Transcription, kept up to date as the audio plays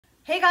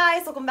Hey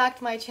guys, welcome back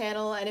to my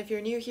channel, and if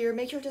you're new here,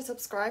 make sure to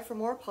subscribe for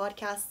more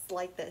podcasts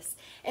like this.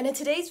 And in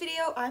today's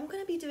video, I'm going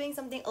to be doing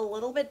something a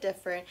little bit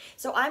different.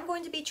 So I'm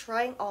going to be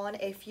trying on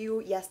a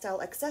few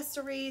Yesstyle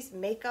accessories,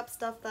 makeup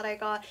stuff that I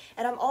got,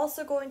 and I'm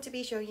also going to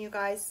be showing you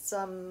guys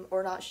some,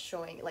 or not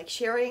showing, like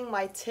sharing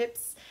my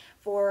tips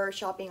for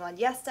shopping on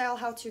Yesstyle,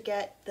 how to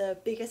get the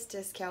biggest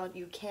discount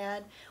you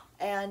can,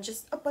 and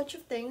just a bunch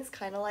of things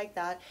kind of like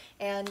that.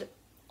 And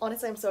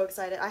honestly, I'm so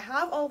excited. I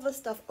have all the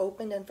stuff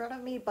opened in front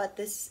of me, but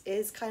this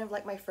is kind of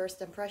like my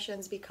first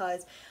impressions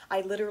because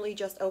I literally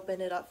just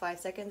opened it up 5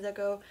 seconds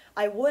ago.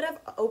 I would have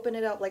opened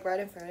it up like right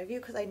in front of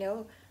you because I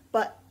know,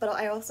 but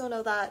I also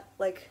know that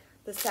like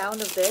the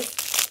sound of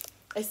this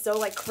is so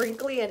like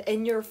crinkly and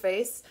in your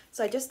face,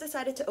 so I just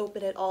decided to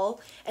open it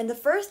all. And the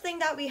first thing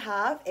that we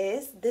have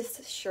is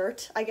this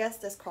shirt, I guess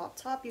this crop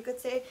top you could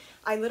say.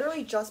 I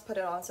literally just put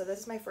it on, so this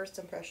is my first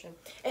impression.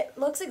 It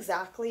looks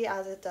exactly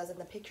as it does in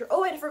the picture.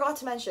 Oh, and I forgot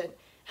to mention,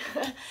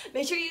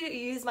 make sure you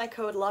use my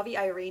code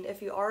LUVIEIRENE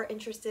if you are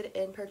interested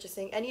in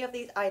purchasing any of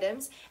these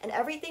items, and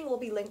everything will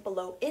be linked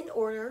below in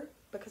order,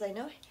 because I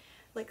know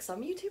like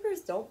some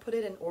YouTubers don't put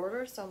it in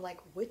order, so I'm like,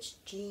 which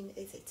jean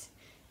is it?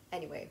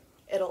 Anyway,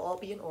 it'll all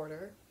be in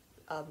order,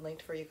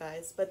 linked for you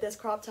guys. But this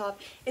crop top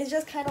is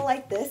just kind of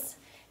like this,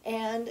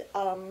 and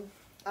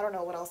I don't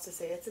know what else to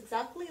say. It's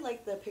exactly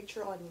like the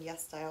picture on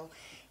Yesstyle,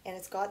 and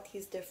it's got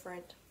these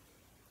different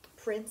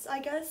prints, I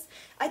guess.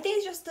 I think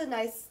it's just a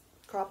nice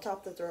crop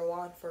top to throw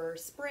on for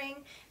spring,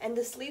 and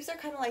the sleeves are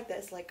kind of like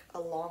this, like a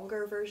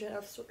longer version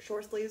of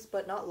short sleeves,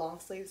 but not long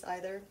sleeves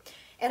either.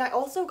 And I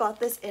also got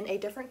this in a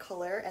different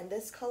color, and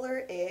this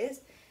color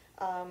is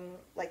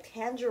like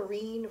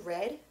tangerine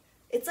red.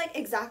 It's like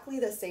exactly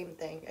the same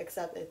thing,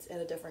 except it's in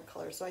a different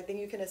color. So I think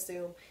you can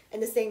assume,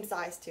 and the same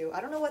size too.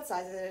 I don't know what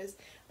size it is,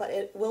 but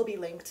it will be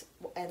linked,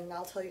 and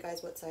I'll tell you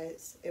guys what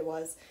size it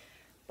was.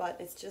 But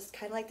it's just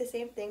kind of like the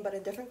same thing, but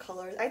in different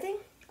colors. I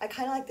think I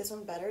kind of like this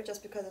one better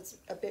just because it's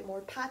a bit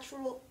more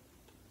pastoral.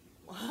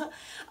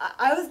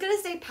 I was going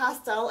to say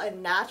pastel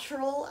and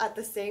natural at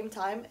the same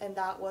time, and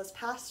that was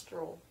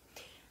pastoral.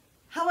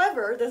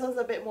 However, this one's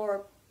a bit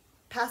more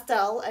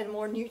pastel and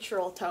more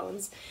neutral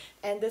tones,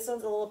 and this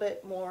one's a little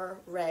bit more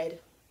red,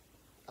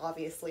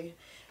 obviously.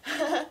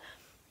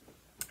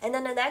 And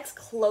then the next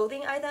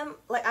clothing item,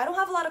 like I don't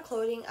have a lot of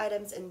clothing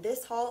items in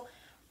this haul,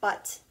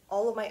 but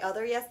all of my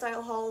other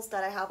Yesstyle hauls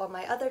that I have on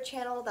my other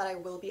channel that I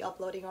will be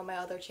uploading on my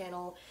other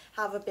channel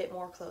have a bit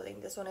more clothing.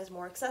 This one is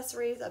more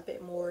accessories, a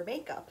bit more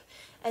makeup.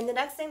 And the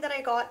next thing that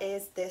I got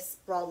is this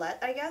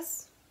bralette, I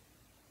guess.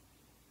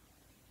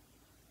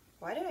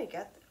 Why did I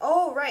get this?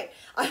 Oh, right.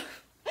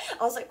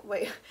 I was like,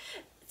 wait.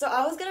 So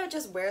I was gonna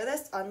just wear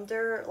this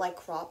under like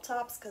crop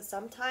tops because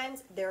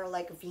sometimes they're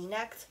like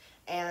v-necked,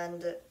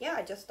 and yeah,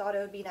 I just thought it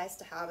would be nice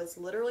to have. It's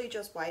literally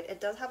just white.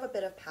 It does have a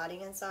bit of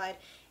padding inside,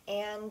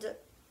 and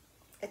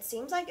it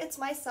seems like it's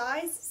my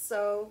size,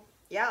 so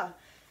yeah.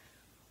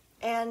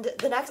 And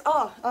the next,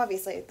 oh,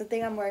 obviously, the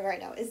thing I'm wearing right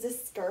now is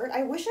this skirt.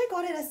 I wish I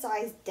got it a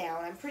size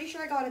down. I'm pretty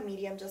sure I got a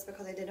medium just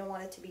because I didn't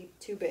want it to be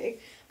too big,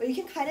 but you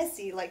can kind of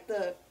see like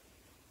the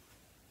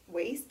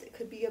waist, it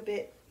could be a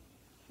bit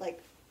like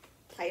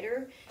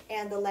tighter,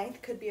 and the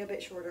length could be a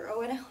bit shorter.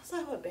 Oh, and I also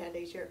have a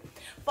bandage here.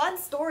 Fun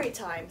story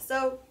time.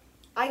 So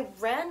I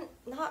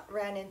knocked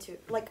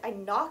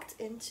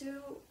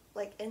into,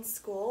 like in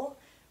school,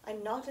 I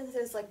knocked into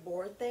this like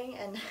board thing,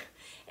 and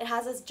it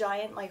has this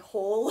giant like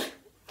hole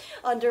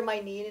under my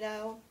knee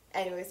now.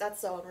 Anyways,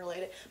 that's so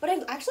unrelated. But I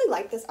actually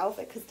like this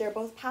outfit because they're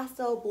both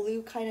pastel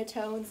blue kind of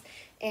tones,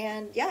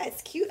 and yeah,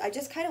 it's cute. I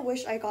just kind of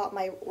wish I got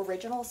my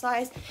original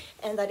size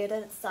and I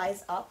didn't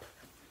size up,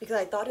 because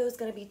I thought it was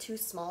going to be too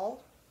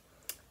small.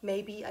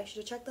 Maybe I should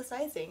have checked the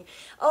sizing.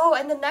 Oh,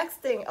 and the next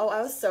thing, oh,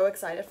 I was so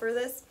excited for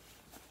this.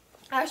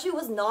 I actually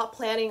was not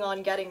planning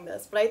on getting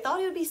this, but I thought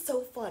it would be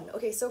so fun.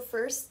 Okay, so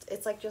first,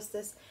 it's like just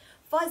this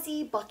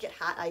fuzzy bucket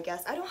hat, I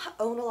guess. I don't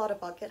own a lot of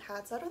bucket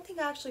hats. I don't think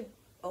I actually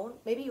own,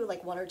 maybe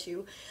like one or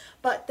two.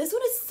 But this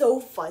one is so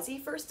fuzzy,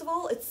 first of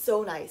all. It's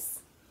so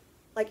nice.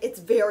 Like, it's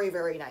very,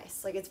 very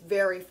nice. Like, it's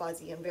very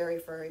fuzzy and very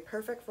furry.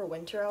 Perfect for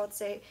winter, I would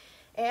say.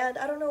 And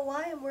I don't know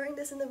why I'm wearing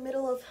this in the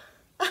middle of...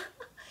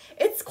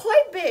 It's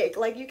quite big.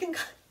 Like, you can...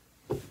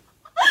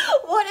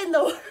 What in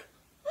the world?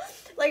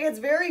 Like, it's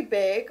very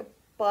big,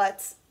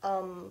 but,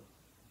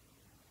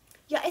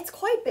 yeah, it's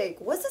quite big.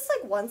 Was this,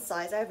 like, one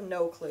size? I have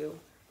no clue.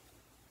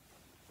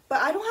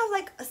 But I don't have,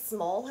 like, a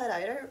small head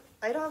either.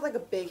 I don't have, like, a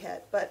big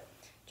head, but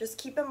just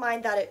keep in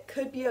mind that it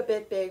could be a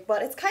bit big,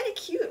 but it's kind of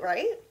cute,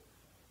 right?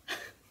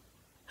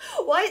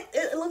 Why?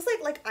 It looks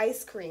like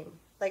ice cream.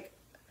 Like,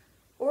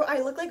 or I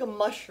look like a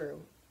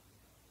mushroom.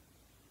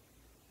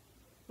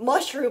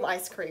 Mushroom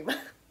ice cream.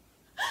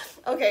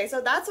 Okay,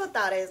 so that's what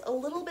that is. A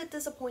little bit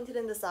disappointed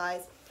in the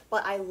size,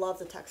 but I love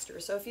the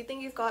texture. So if you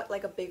think you've got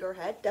like a bigger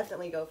head,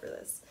 definitely go for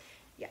this.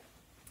 Yeah.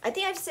 I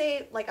think I'd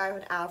say like I have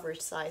an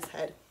average size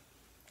head.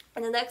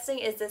 And the next thing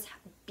is this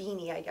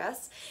beanie, I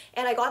guess.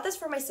 And I got this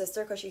for my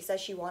sister because she said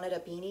she wanted a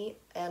beanie,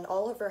 and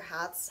all of her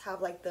hats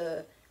have like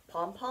the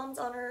pom-poms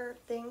on her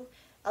thing.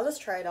 I'll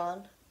just try it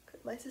on.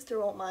 My sister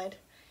won't mind.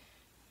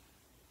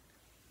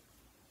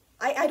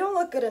 I don't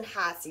look good in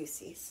hats, you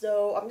see,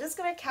 so I'm just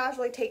gonna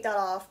casually take that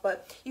off,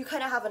 but you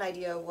kind of have an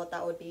idea of what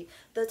that would be.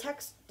 The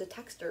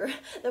texture,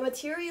 the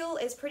material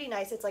is pretty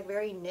nice. It's like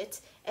very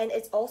knit, and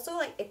it's also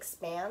like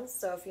expands,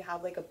 so if you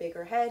have like a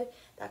bigger head,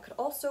 that could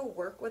also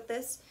work with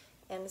this,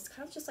 and it's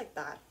kind of just like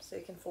that, so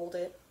you can fold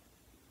it.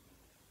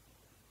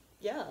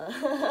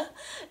 Yeah.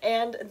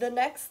 And the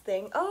next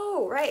thing,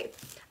 oh, right,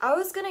 I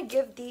was gonna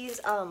give these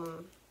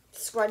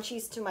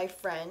scrunchies to my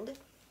friend.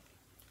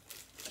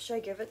 Should I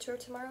give it to her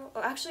tomorrow?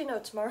 Oh, actually, no,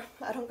 tomorrow.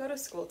 I don't go to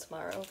school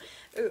tomorrow.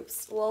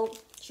 Oops. Well,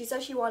 she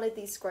said she wanted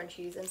these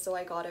scrunchies, and so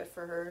I got it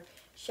for her.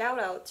 Shout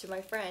out to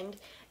my friend.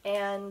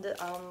 And,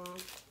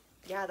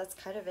 yeah, that's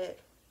kind of it.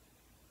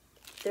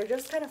 They're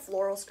just kind of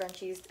floral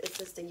scrunchies. It's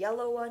just a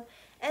yellow one,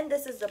 and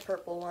this is the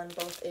purple one,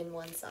 both in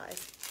one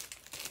size.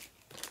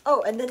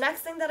 Oh, and the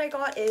next thing that I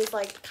got is,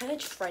 like, kind of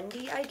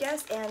trendy, I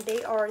guess, and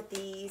they are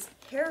these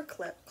hair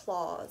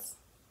claws.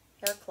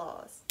 Hair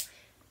claws.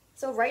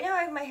 So right now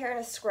I have my hair in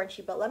a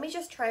scrunchie, but let me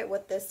just try it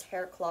with this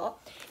hair claw.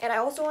 And I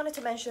also wanted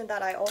to mention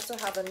that I also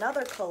have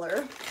another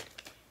color.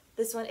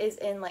 This one is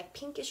in like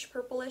pinkish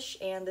purplish,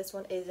 and this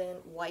one is in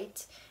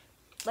white.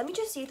 Let me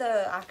just see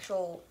the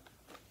actual...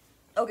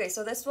 Okay,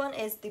 so this one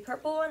is the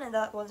purple one, and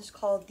that one's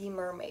called the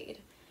Mermaid.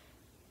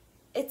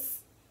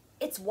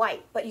 It's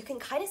white, but you can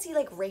kind of see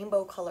like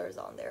rainbow colors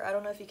on there. I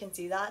don't know if you can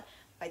see that.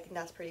 I think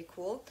that's pretty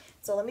cool.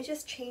 So let me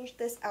just change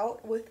this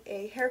out with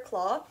a hair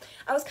claw.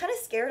 I was kind of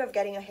scared of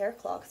getting a hair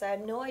claw because I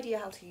had no idea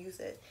how to use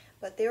it.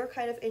 But they were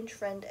kind of in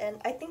trend, and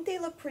I think they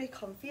look pretty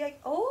comfy.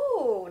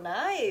 Oh,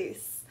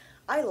 nice.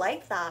 I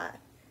like that.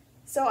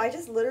 So I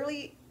just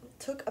literally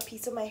took a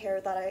piece of my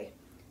hair that I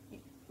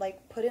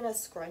like put in a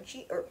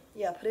scrunchie, or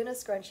yeah, put in a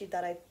scrunchie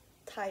that I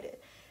tied it.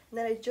 And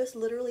then I just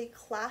literally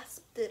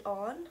clasped it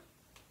on,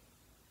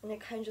 and it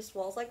kind of just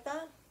falls like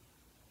that.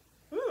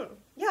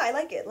 Yeah, I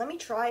like it. Let me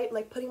try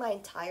like putting my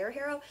entire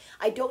hair out.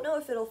 I don't know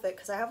if it'll fit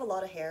because I have a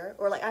lot of hair,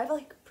 or like I have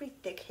like pretty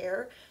thick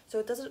hair, so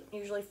it doesn't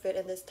usually fit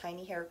in this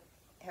tiny hair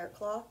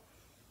claw.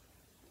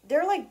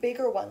 There are like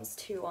bigger ones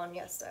too on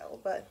Yesstyle,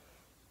 but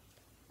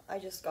I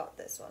just got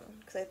this one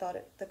because I thought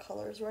the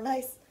colors were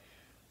nice.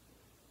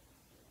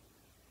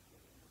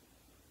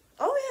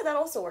 Oh yeah, that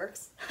also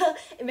works.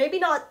 Maybe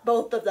not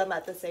both of them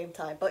at the same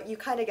time, but you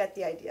kind of get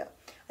the idea.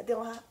 I think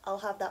I'll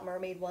have that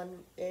mermaid one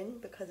in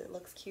because it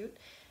looks cute.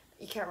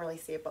 You can't really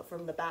see it, but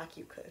from the back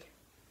you could.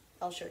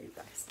 I'll show you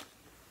guys.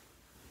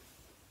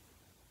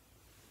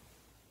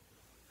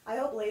 I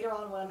hope later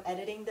on when I'm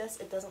editing this,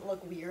 it doesn't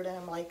look weird and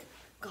I'm like,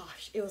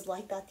 gosh, it was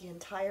like that the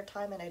entire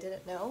time and I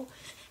didn't know.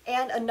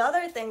 And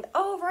another thing,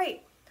 oh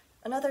right,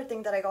 another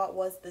thing that I got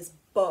was this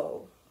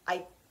bow.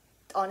 I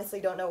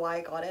honestly don't know why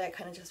I got it. I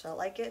kind of just felt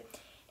like it.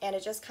 And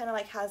it just kind of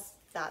like has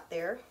that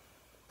there,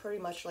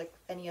 pretty much like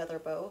any other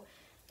bow.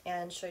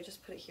 And should I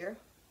just put it here?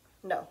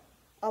 No.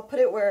 I'll put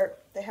it where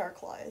the hair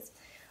claw is.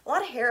 A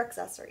lot of hair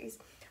accessories.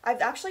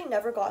 I've actually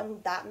never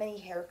gotten that many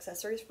hair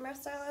accessories from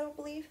Yesstyle, I don't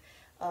believe.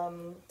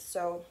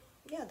 So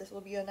yeah, this will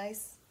be a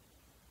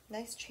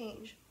nice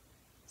change.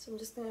 So I'm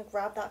just gonna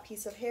grab that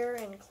piece of hair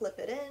and clip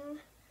it in.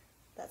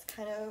 That's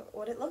kind of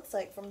what it looks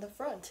like from the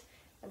front.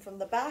 And from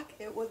the back,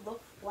 it would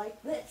look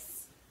like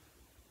this.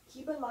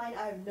 Keep in mind,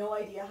 I have no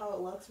idea how it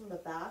looks from the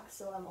back,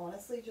 so I'm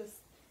honestly just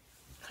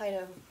kind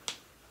of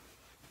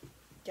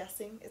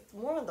guessing. It's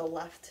more on the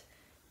left.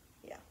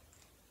 Yeah.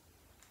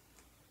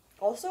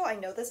 Also, I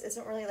know this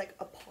isn't really like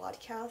a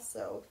podcast,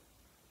 so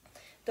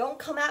don't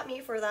come at me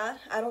for that.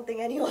 I don't think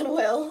anyone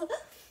will.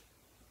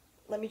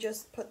 Let me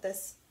just put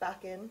this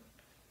back in.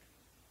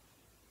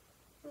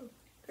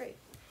 Great.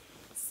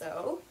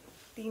 So,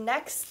 the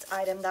next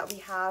item that we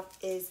have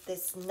is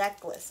this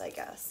necklace, I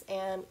guess.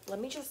 And let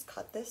me just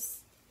cut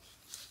this.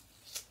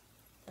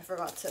 I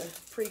forgot to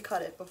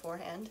pre-cut it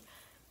beforehand.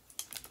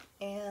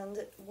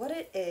 And what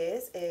it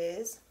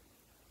is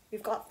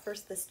we've got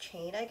first this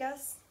chain, I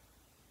guess.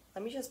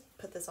 Let me just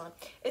put this on.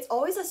 It's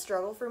always a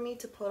struggle for me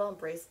to put on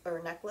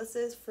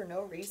necklaces for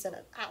no reason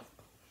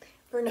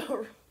for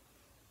no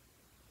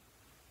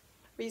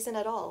reason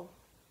at all.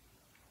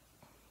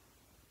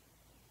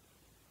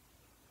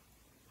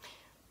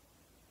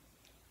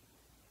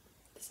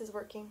 This is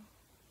working.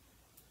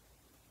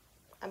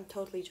 I'm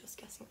totally just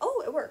guessing.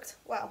 Oh, it worked.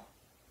 Wow.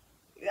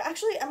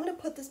 Actually, I'm gonna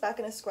put this back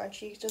in a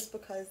scrunchie just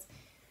because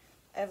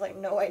I have like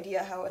no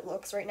idea how it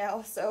looks right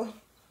now, so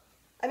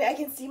I mean, I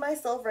can see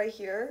myself right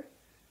here,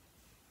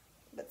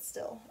 but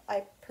still,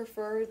 I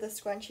prefer the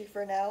scrunchie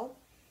for now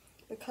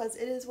because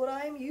it is what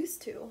I'm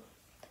used to.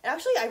 And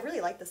actually, I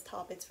really like this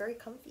top. It's very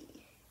comfy.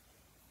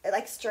 It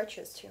like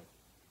stretches too,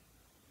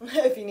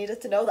 if you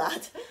needed to know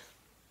that.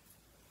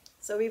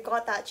 So we've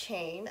got that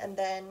chain, and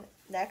then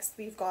next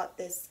we've got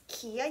this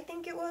key, I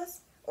think it was,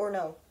 or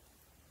no,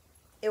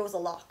 it was a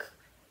lock.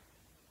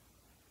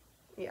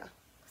 Yeah,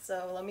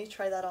 so let me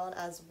try that on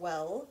as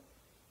well.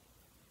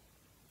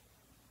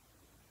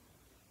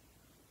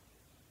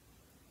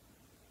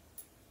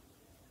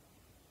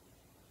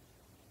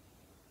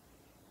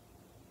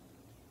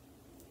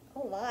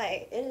 Oh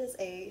my, it is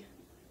a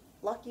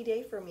lucky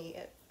day for me.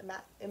 It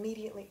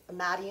immediately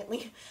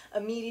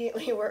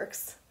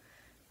works.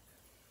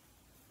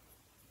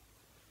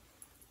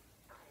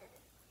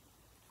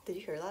 Did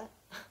you hear that?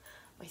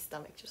 My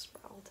stomach just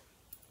growled.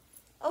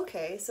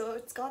 Okay, so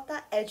it's got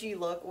that edgy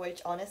look,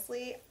 which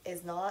honestly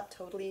is not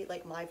totally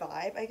like my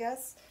vibe, I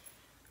guess.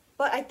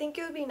 But I think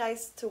it would be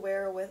nice to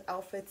wear with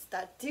outfits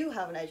that do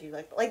have an edgy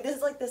look. Like this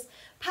is like this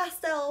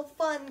pastel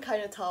fun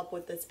kind of top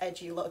with this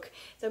edgy look.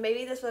 So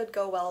maybe this would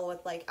go well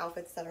with like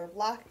outfits that are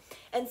black.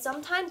 And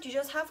sometimes you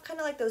just have kind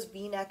of like those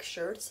V-neck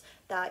shirts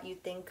that you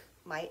think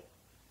might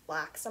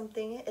lack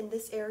something in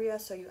this area,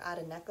 so you add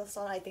a necklace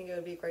on. I think it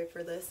would be great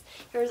for this.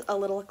 Here's a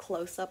little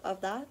close-up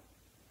of that.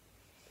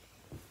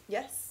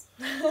 Yes.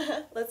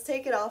 Let's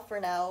take it off for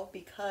now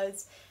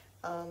because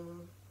I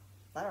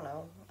don't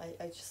know,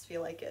 I just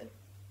feel like it.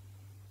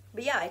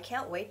 But yeah, I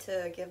can't wait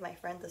to give my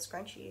friend the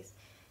scrunchies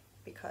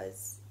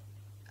because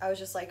I was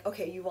just like,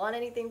 okay, you want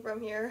anything from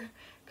here?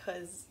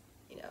 Because,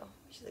 you know,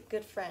 she's a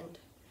good friend.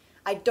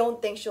 I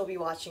don't think she'll be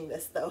watching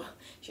this though.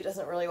 She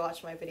doesn't really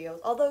watch my videos.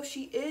 Although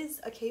she is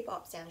a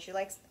K-pop stan. She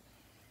likes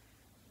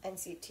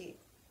NCT.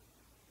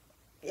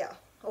 Yeah.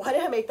 Why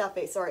did I make that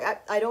face? Sorry.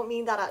 I don't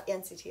mean that at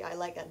NCT. I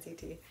like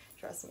NCT.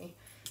 Trust me.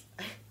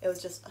 It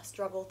was just a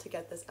struggle to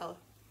get this out.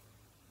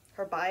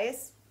 Her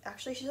bias?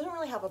 Actually, she doesn't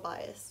really have a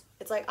bias.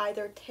 It's like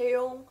either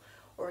Taeyong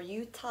or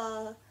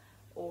Utah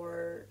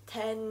or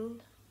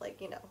Ten. Like,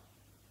 you know,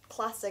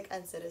 classic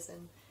N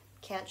citizen.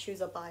 Can't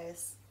choose a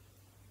bias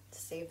to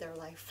save their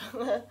life.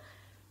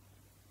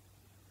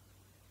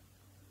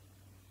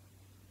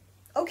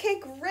 Okay,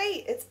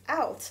 great. It's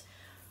out.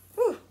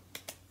 Whew.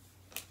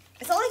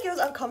 It's not like it was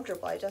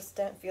uncomfortable. I just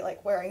didn't feel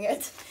like wearing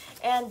it.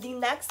 And the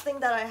next thing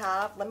that I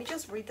have, let me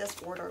just read this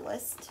order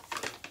list,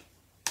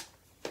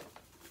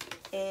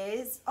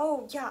 is,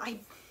 oh yeah,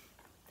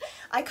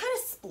 I kind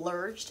of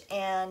splurged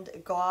and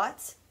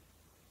got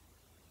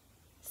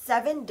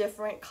 7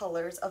 different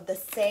colors of the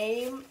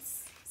same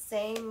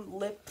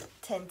lip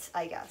tint,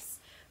 I guess.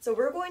 So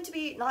we're going to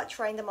be not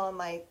trying them on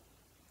my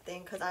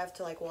thing because I have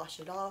to like wash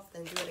it off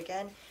and do it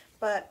again,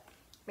 but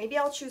maybe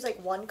I'll choose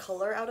like one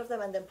color out of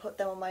them and then put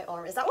them on my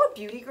arm. Is that what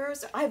beauty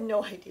gurus do? I have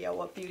no idea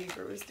what beauty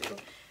gurus do.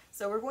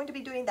 So we're going to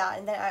be doing that.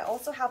 And then I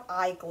also have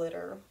eye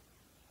glitter.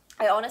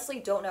 I honestly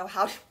don't know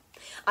how to,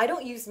 I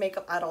don't use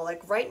makeup at all.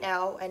 Like right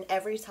now and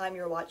every time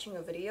you're watching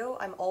a video,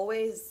 I'm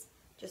always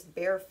just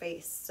bare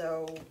face.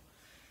 So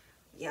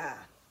yeah,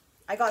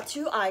 I got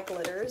 2 eye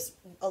glitters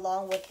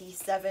along with the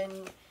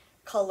 7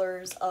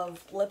 colors of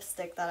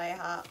lipstick that I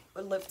have,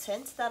 or lip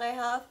tint that I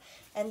have.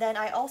 And then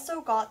I also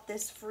got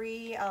this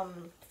free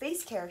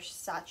face care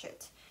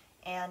sachet.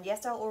 And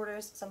Yesstyle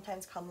orders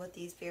sometimes come with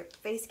these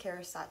face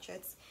care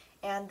sachets.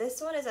 And this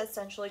one is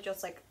essentially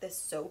just like this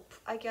soap,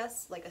 I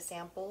guess, like a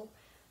sample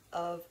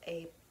of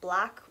a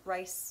black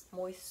rice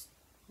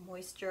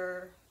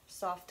moisture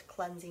soft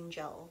cleansing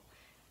gel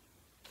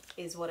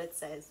is what it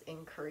says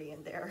in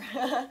Korean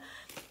there.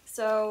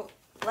 So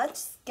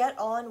let's get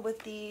on with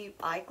the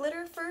eye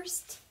glitter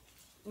first.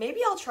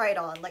 Maybe I'll try it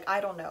on, like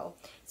I don't know.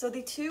 So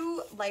the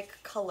 2 like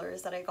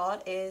colors that I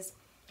got is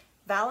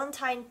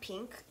Valentine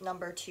Pink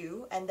number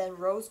 2 and then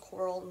Rose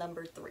Coral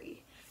number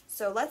 3.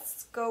 So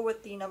let's go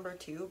with the number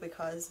 2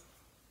 because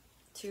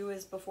 2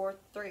 is before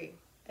 3,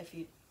 if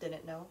you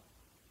didn't know.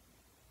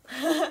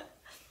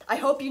 I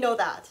hope you know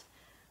that.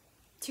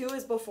 2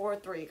 is before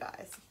 3,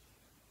 guys.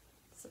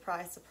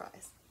 Surprise,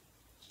 surprise.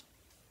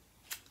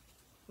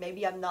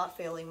 Maybe I'm not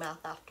failing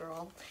math after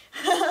all.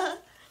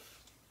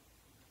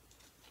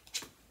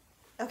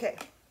 Okay.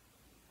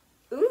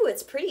 Ooh,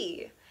 it's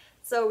pretty.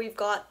 So we've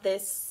got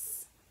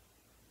this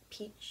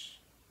peach.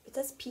 It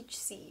says peach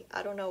sea.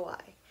 I don't know why.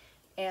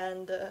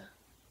 And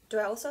do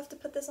I also have to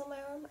put this on my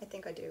arm? I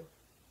think I do.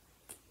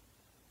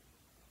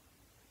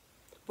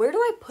 Where do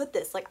I put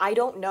this? Like, I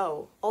don't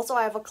know. Also,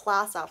 I have a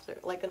class after,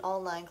 like an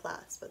online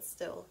class, but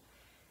still.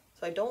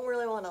 So I don't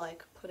really want to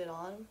like put it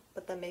on,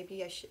 but then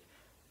maybe I should.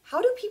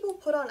 How do people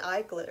put on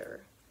eye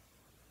glitter?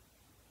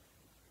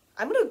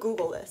 I'm gonna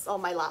Google this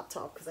on my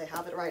laptop because I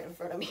have it right in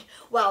front of me.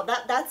 Wow,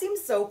 that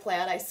seems so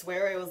planned. I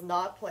swear it was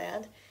not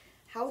planned.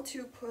 How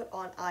to put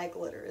on eye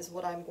glitter is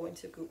what I'm going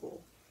to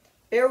Google.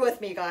 Bear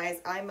with me,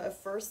 guys. I'm a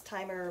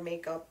first-timer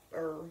makeup,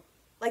 or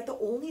like the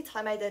only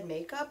time I did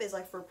makeup is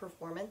like for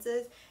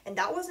performances, and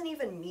that wasn't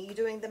even me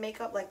doing the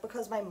makeup, like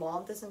because my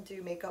mom doesn't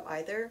do makeup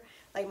either.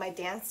 Like my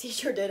dance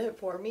teacher did it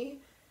for me.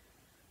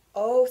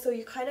 Oh, so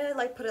you kind of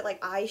like put it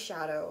like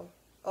eyeshadow.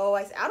 Oh,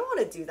 I don't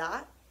want to do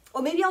that.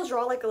 Oh, maybe I'll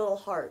draw like a little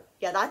heart.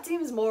 Yeah, that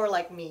seems more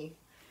like me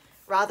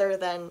rather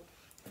than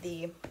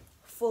the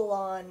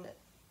full-on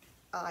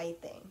eye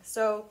thing.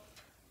 So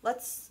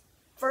let's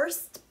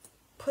first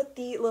put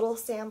the little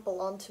sample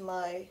onto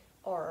my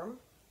arm.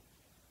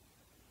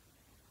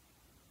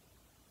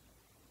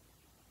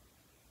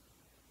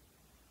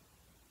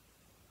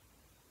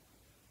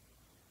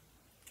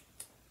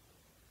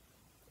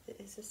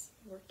 Is this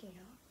working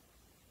out?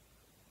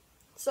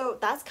 So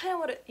that's kind of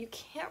what you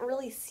can't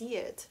really see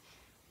it.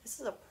 This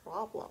is a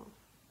problem.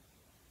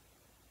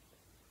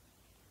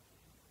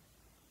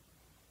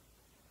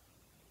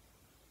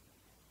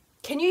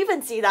 Can you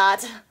even see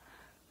that?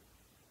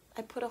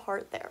 I put a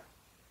heart there.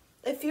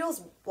 It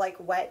feels like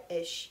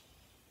wet-ish.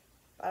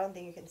 I don't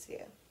think you can see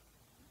it.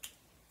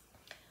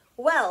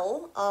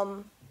 Well,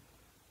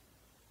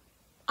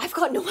 I've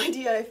got no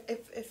idea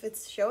if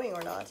it's showing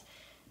or not.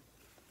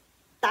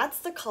 That's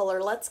the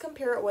color. Let's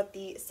compare it with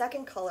the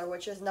second color,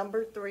 which is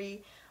number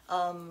 3,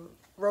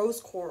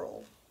 Rose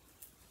Coral.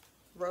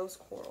 Rose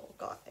Coral,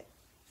 got it.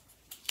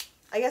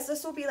 I guess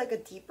this will be like a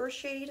deeper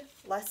shade,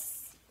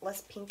 less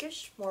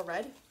pinkish, more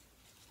red.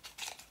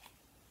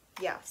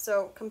 Yeah,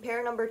 so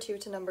compare number 2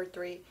 to number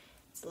 3.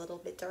 It's a little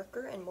bit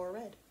darker and more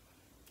red.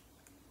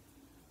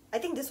 I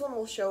think this one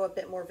will show a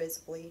bit more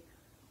visibly.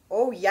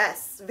 Oh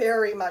yes,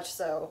 very much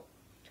so.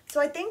 So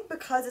I think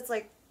because it's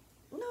like,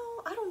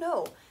 no, I don't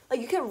know. Like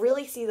you can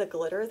really see the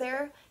glitter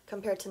there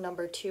compared to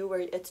number 2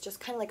 where it's just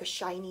kind of like a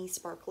shiny,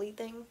 sparkly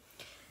thing.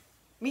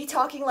 Me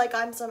talking like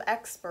I'm some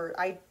expert.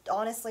 I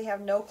honestly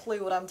have no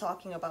clue what I'm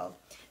talking about.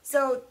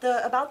 So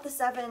about the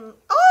 7,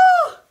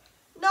 oh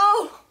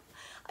no!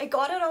 I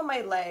got it on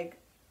my leg.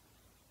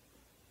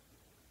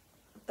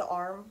 The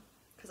arm,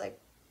 because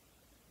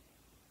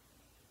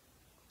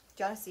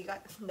do you want to see, guys?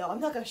 No,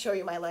 I'm not going to show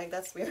you my leg,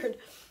 that's weird.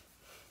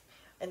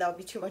 And that would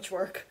be too much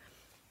work.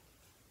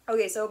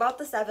 Okay, so about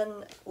the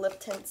 7 lip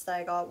tints that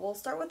I got, we'll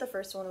start with the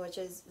first one, which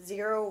is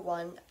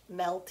 01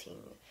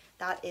 Melting.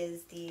 That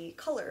is the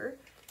color,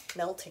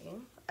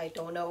 Melting. I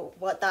don't know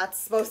what that's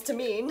supposed to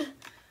mean.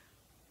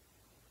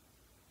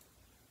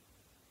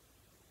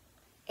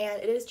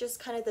 And it is just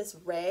kind of this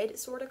red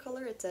sort of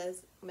color. It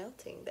says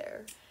Melting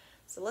there.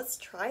 So let's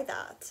try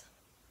that.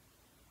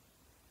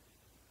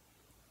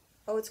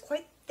 Oh, it's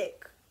quite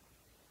thick.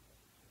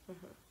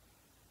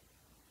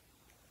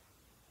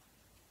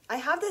 I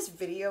have this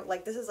video,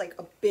 like this is like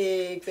a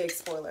big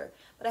spoiler,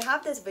 but I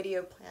have this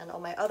video planned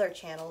on my other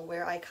channel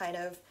where I kind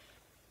of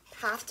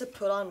have to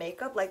put on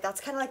makeup. Like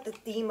that's kind of like the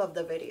theme of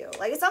the video.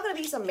 Like it's not going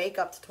to be some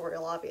makeup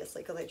tutorial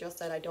obviously because I just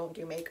said I don't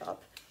do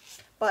makeup,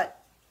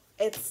 but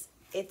it's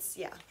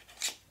yeah,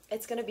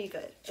 it's going to be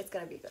good. It's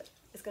going to be good.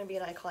 It's going to be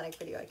an iconic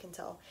video, I can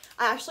tell.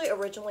 I actually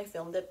originally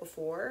filmed it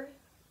before,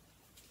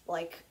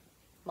 like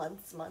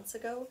months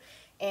ago,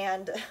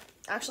 and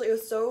actually it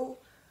was so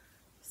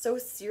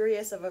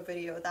serious of a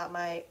video that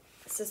my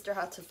sister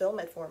had to film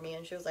it for me,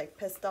 and she was like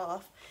pissed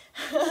off.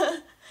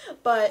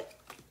 But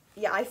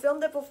yeah, I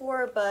filmed it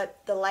before, but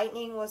the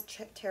lighting was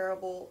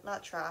terrible.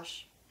 Not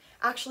trash.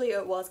 Actually,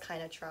 it was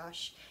kind of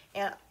trash,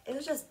 and it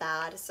was just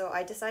bad, so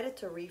I decided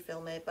to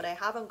refilm it, but I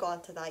haven't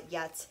gone to that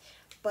yet.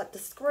 But the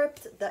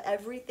script, the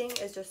everything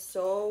is just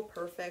so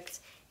perfect,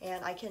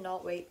 and I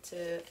cannot wait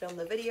to film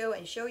the video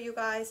and show you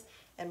guys.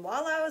 And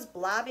while I was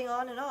blabbing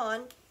on and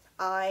on,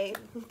 I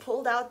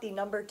pulled out the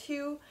number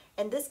 2,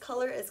 and this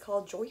color is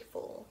called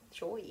Joyful.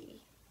 Joy.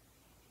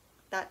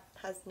 That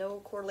has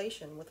no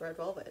correlation with Red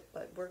Velvet,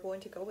 but we're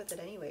going to go with it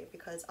anyway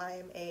because I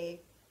am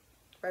a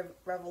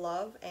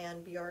Revolove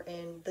and we are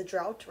in the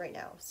drought right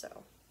now,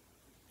 so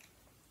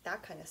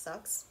that kind of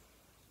sucks.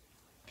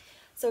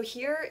 So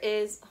here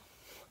is,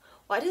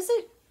 why does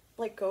it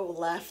like go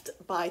left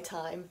by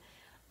time?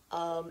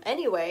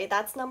 Anyway,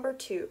 that's number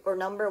 2 or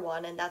number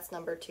 1, and that's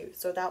number 2.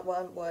 So that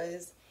one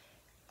was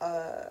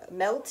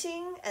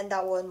Melting, and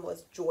that one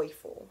was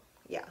Joyful.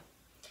 Yeah,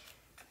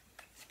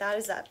 that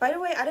is that. By the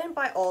way, I didn't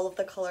buy all of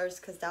the colors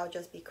because that would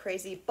just be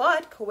crazy,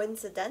 but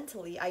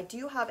coincidentally I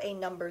do have a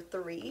number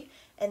 3,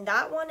 and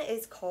that one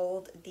is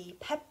called the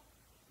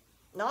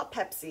not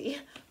Pepsi,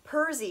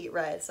 Persy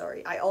Red.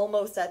 Sorry, I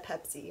almost said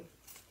Pepsi.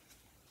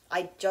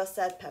 I just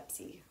said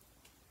Pepsi.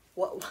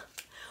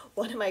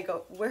 Where am I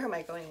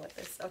going with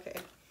this? Okay,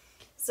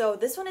 so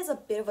this one is a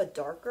bit of a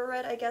darker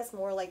red, I guess,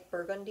 more like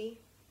burgundy.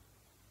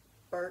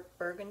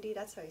 Burgundy,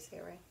 that's how you say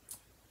it, right?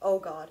 Oh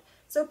god.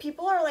 So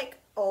people are like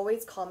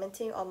always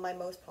commenting on my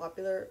most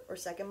popular or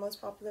second most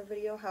popular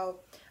video how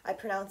I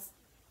pronounce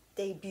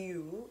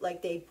debut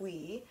like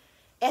debut,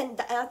 and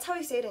that's how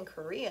you say it in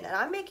Korean. And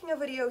I'm making a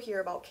video here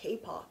about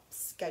K-pop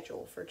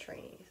schedule for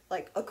trainees,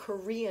 like a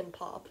Korean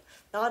pop,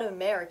 not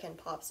American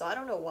pop. So I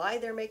don't know why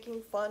they're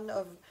making fun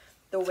of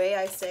the way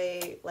I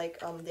say like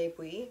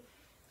debut,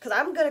 because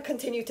I'm gonna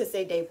continue to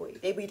say debut.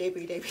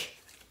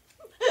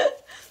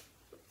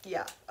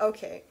 Yeah,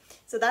 okay.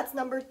 So that's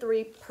number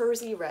 3,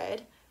 Persy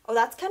Red. Oh,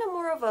 that's kind of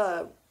more of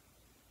a,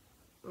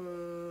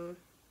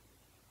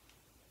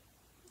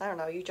 I don't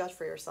know, you judge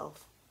for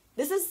yourself.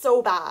 This is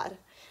so bad.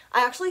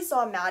 I actually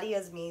saw Maddie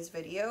As Me's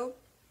video,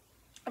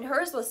 and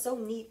hers was so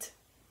neat.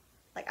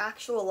 Like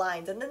actual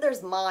lines. And then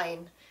there's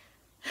mine.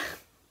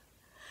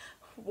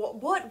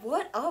 What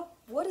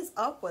is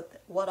up with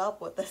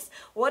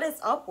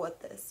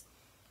this?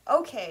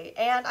 Okay,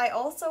 and I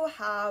also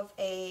have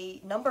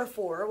a number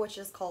 4, which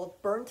is called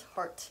Burnt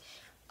Heart.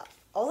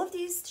 All of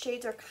these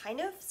shades are kind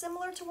of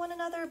similar to one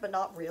another, but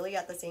not really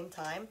at the same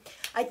time.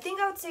 I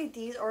think I would say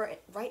these are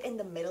right in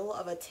the middle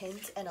of a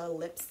tint and a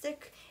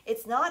lipstick.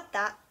 It's not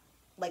that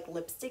like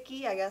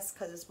lipsticky, I guess,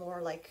 because it's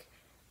more like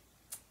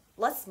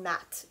less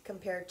matte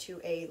compared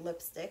to a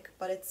lipstick,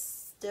 but it's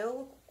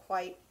still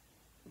quite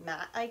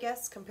matte, I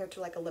guess, compared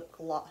to like a lip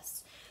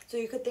gloss. So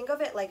you could think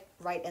of it like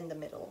right in the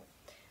middle.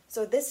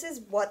 So this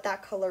is what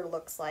that color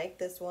looks like.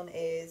 This one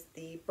is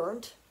the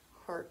Burnt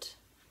Heart.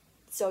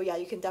 So yeah,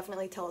 you can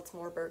definitely tell it's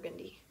more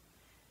burgundy.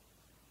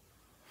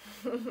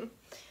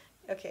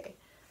 Okay,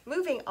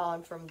 moving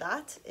on from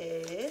that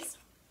is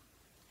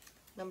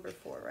number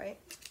 4, right?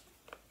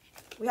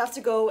 We have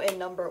to go in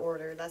number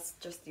order. That's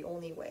just the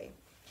only way.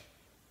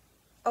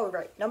 Oh,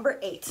 right. Number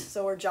 8.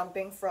 So we're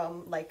jumping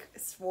from like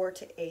 4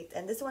 to 8.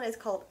 And this one is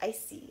called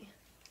Icy.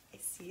 I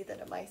see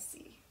that I'm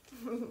icy.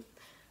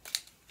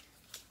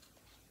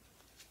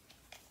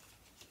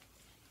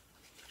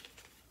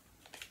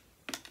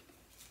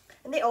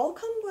 And they all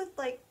come with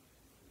like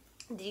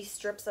these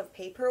strips of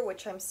paper,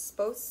 which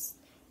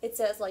it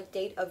says like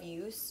date of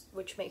use,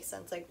 which makes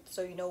sense, like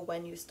so you know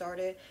when you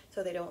started,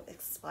 so they don't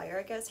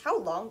expire, I guess. How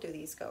long do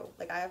these go?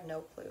 Like I have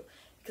no clue,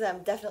 because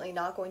I'm definitely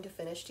not going to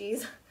finish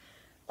these.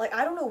 Like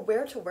I don't know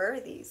where to wear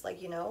these, like,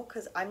 you know,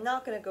 because I'm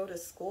not gonna go to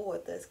school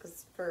with this,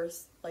 because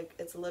first, like,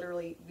 it's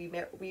literally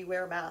we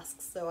wear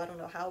masks, so I don't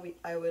know how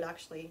I would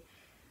actually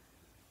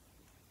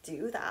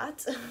do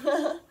that.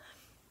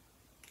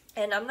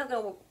 And I'm not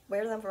gonna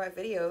wear them for my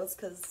videos,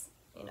 because,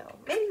 you know,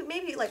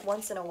 maybe like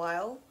once in a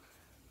while,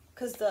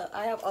 because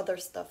I have other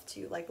stuff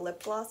too, like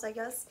lip gloss, I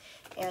guess,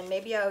 and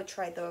maybe I would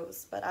try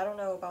those, but I don't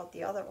know about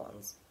the other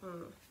ones.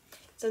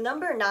 So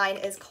number 9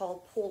 is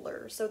called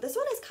Polar. So this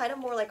one is kind of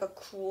more like a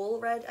cool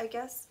red, I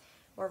guess,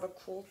 more of a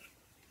cool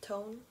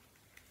tone.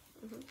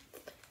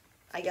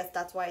 I guess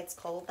that's why it's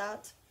called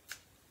that.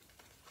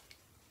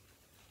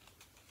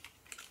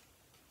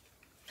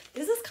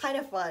 This is kind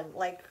of fun,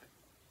 like,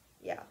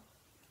 yeah.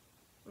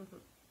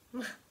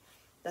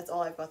 That's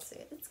all I've got to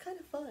say. It's kind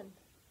of fun.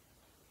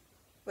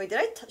 Wait, did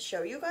I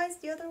show you guys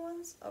the other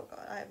ones? Oh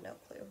god, I have no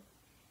clue.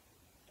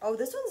 Oh,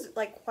 this one's,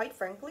 like, quite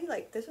frankly,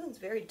 like, this one's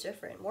very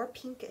different. More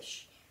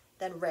pinkish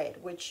than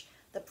red, which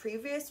the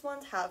previous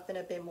ones have been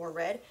a bit more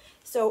red.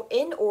 So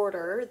in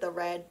order, the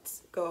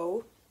reds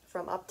go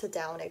from up to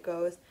down. It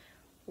goes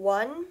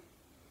 1,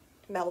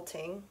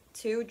 melting,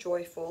 2,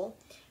 joyful,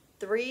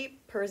 3,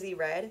 Persy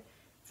red,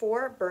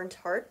 4, burnt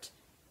heart,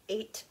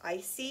 8,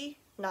 icy,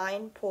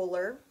 9,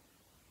 polar,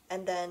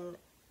 and then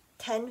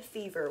 10,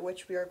 fever,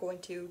 which we are going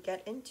to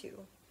get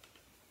into.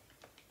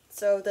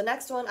 So the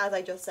next one, as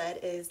I just said,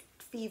 is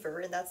fever,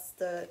 and that's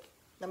the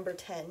number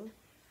 10.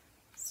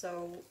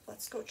 So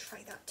let's go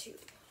try that too.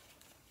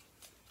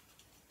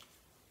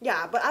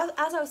 Yeah, but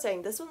as I was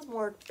saying, this one's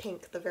more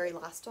pink, the very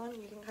last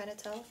one, you can kind of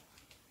tell.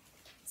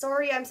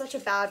 Sorry, I'm such a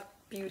bad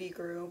beauty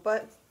guru,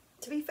 but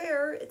to be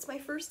fair, it's my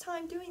first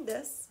time doing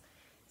this,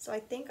 so I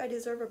think I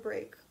deserve a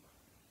break.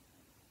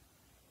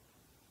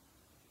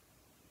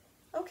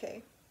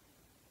 Okay.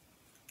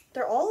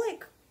 They're all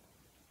like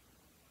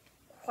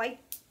quite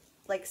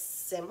like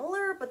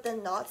similar, but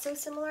then not so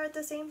similar at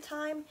the same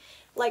time.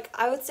 Like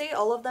I would say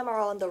all of them are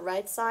on the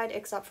red side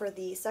except for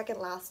the second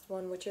last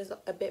one, which is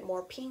a bit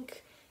more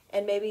pink,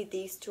 and maybe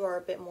these two are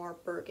a bit more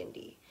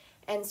burgundy.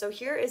 And so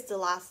here is the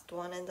last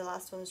one, and the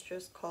last one's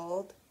just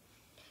called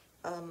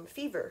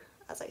Fever,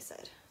 as I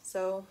said.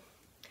 So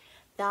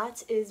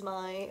that is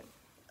my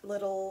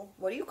little,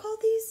 what do you call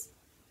these?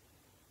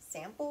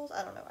 Samples?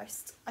 I don't know.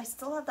 I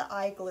still have the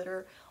eye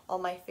glitter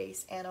on my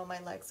face and on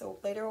my legs, so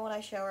later when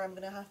I shower I'm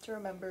gonna have to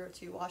remember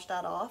to wash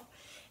that off.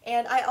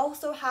 And I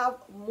also have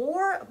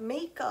more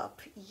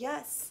makeup.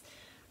 Yes,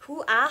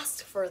 who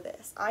asked for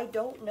this? I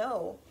don't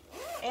know.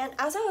 And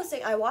as I was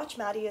saying, I watched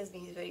Maddie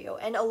Asni's video,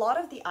 and a lot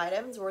of the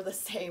items were the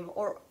same,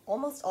 or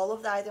almost all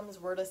of the items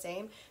were the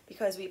same,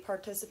 because we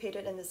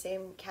participated in the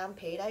same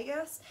campaign, I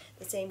guess,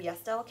 the same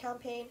Yesstyle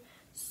campaign.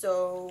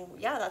 So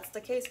yeah, that's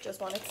the case.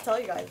 Just wanted to tell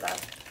you guys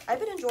that. I've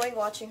been enjoying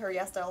watching her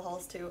Yesstyle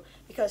hauls too,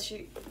 because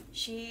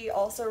she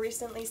also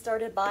recently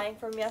started buying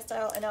from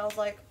Yesstyle, and I was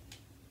like,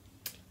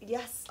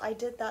 yes, I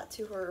did that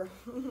to her.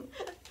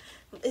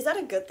 Is that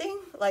a good thing?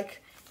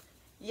 Like,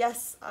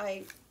 yes,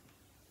 I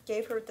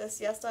gave her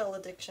this Yesstyle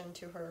addiction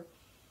to her.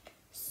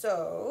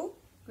 So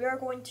we are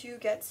going to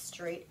get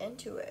straight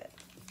into it.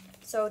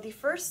 So the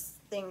first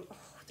thing, oh,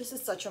 this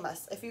is such a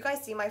mess. If you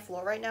guys see my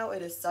floor right now,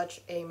 it is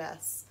such a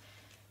mess.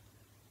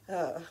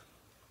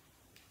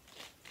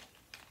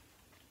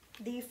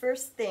 The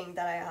first thing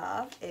that I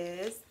have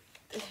is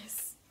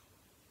this,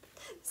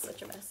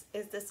 such a mess,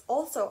 is this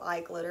also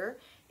eye glitter,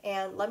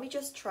 and let me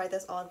just try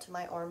this onto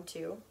my arm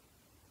too.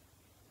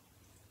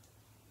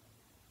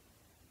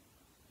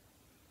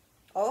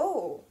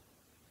 Oh,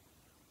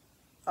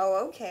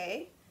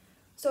 okay.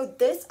 So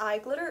this eye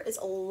glitter is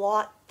a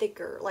lot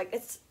thicker, like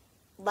it's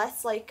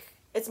less like,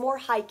 it's more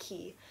high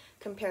key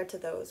compared to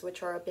those,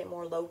 which are a bit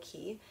more low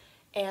key.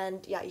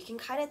 And yeah, you can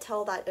kind of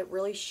tell that it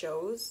really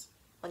shows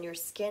on your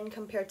skin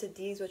compared to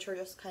these, which are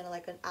just kind of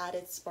like an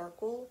added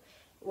sparkle.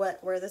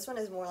 Where this one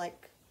is more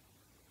like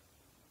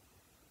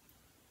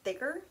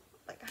thicker.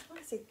 Like, I don't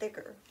want to say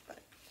thicker, but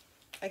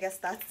I guess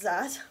that's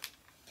that.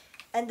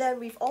 And then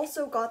we've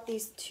also got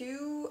these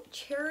 2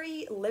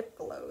 cherry lip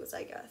glows,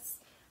 I guess.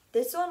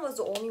 This one was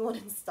the only one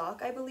in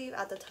stock, I believe,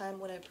 at the time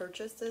when I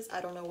purchased this.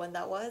 I don't know when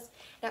that was.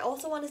 And I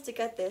also wanted to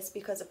get this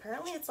because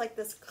apparently it's like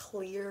this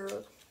clear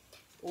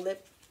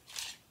lip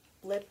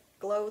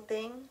glow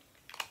thing.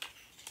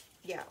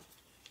 Yeah.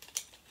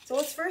 So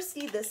let's first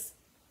see this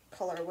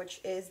color, which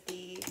is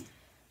the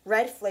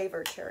red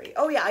flavor cherry.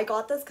 Oh yeah, I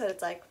got this because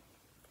it's like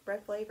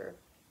Red flavor.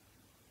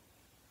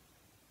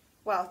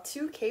 Wow,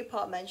 2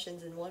 K-pop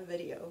mentions in one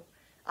video.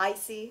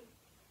 Icy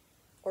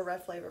or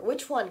red flavor.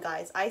 Which one,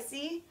 guys?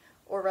 Icy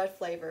or red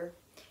flavor?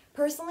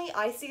 Personally,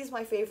 Icy is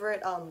my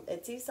favorite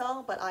ITZY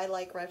song, but I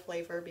like red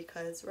flavor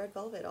because red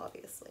velvet,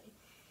 obviously.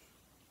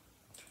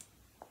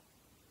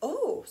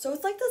 Oh, so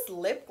it's like this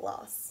lip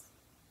gloss.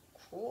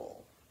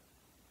 Cool.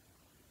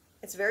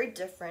 It's very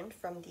different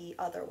from the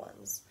other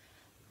ones.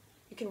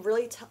 You can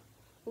really tell.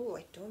 Ooh,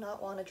 I do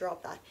not want to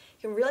drop that.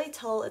 You can really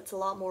tell it's a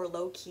lot more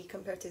low-key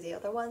compared to the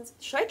other ones.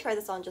 Should I try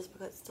this on just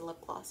because it's a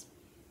lip gloss?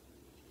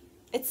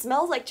 It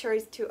smells like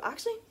cherries too.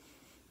 Actually,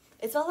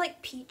 it smells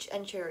like peach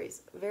and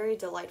cherries. Very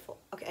delightful.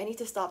 Okay, I need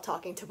to stop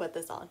talking to put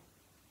this on.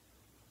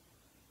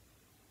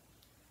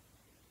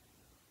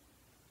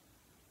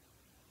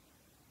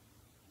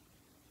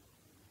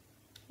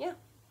 Yeah.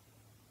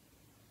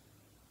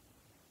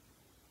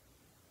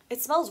 It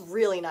smells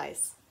really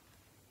nice.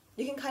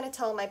 You can kind of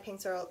tell my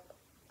pinks are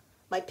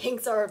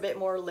a bit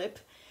more lip.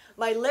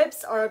 My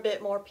lips are a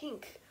bit more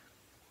pink.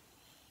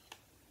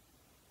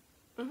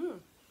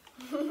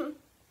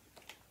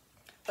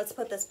 Let's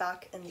put this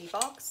back in the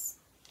box.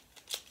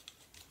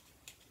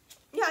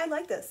 Yeah, I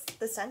like this.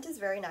 The scent is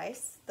very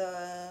nice.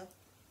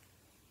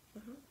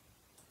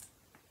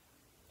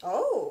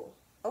 Oh,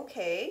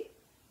 okay.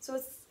 So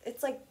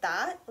it's like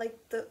that, like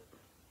the.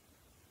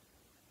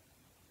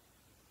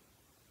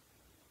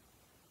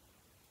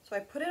 So I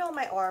put it on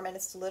my arm and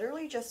it's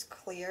literally just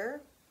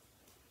clear.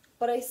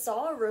 But I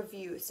saw a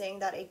review saying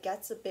that it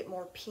gets a bit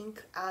more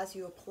pink as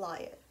you apply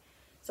it.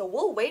 So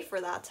we'll wait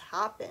for that to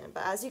happen.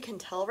 But as you can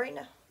tell right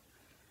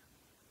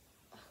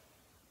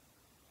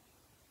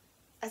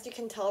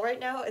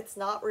now, it's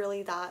not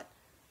really that.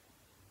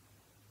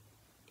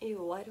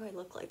 Ew, why do I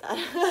look like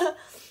that?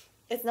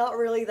 It's not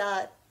really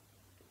that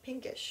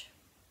pinkish.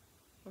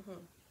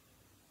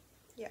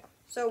 Yeah,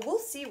 so we'll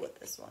see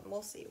with this one.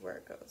 We'll see where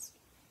it goes.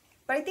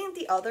 But I think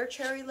the other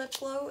cherry lip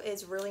glow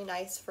is really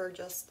nice for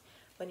just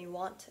when you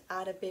want to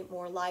add a bit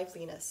more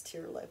liveliness to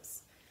your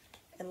lips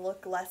and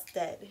look less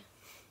dead.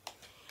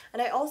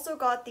 And I also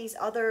got these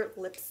other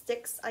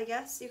lipsticks, I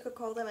guess you could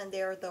call them, and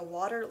they're the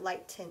Water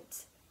Light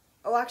Tint.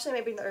 Oh, actually,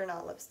 maybe they're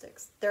not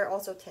lipsticks. They're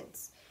also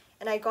tints.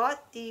 And I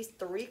got these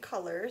 3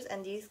 colors,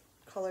 and these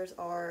colors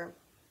are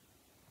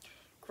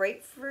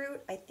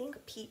grapefruit, I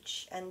think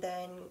peach, and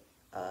then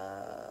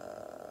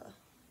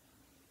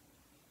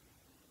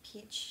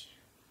peach,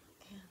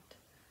 and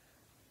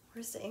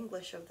where's the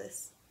English of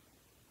this?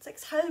 It's like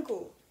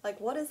salgu.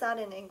 Like, what is that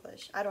in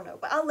English? I don't know,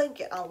 but I'll link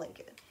it. I'll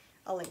link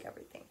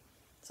everything.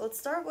 So let's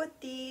start with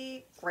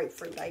the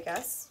grapefruit, I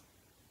guess.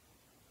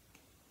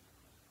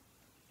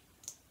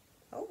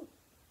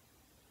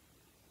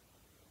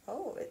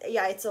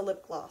 Yeah, it's a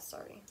lip gloss,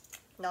 sorry.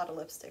 Not a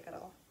lipstick at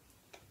all.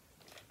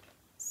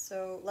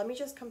 So let me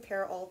just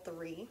compare all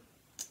 3.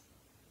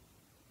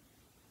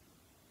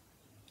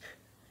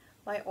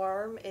 My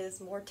arm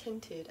is more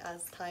tinted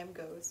as time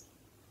goes.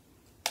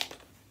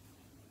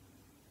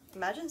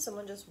 Imagine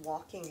someone just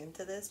walking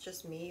into this,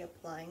 just me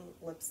applying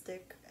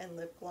lipstick and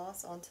lip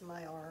gloss onto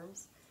my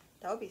arms.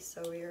 That would be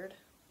so weird.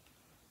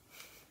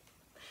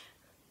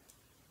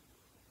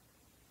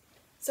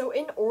 So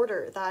in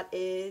order, that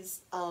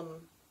is,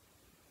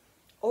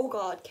 oh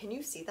god, can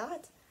you see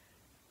that?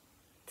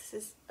 This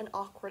is an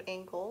awkward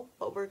angle,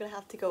 but we're gonna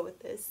have to go with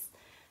this.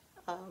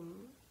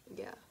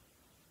 Yeah.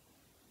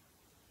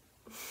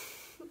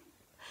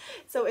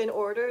 So in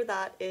order,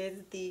 that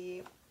is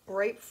the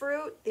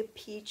grapefruit, the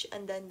peach,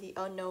 and then the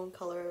unknown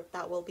color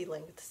that will be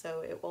linked,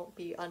 so it won't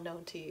be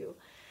unknown to you.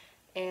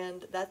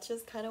 And that's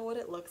just kind of what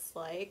it looks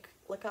like.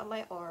 Look at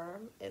my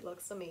arm. It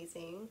looks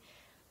amazing.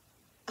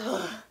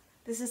 Ugh,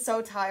 this is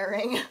so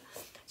tiring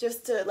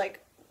just to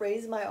like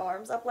raise my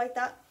arms up like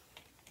that.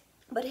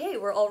 But hey,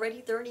 we're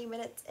already 30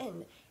 minutes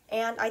in,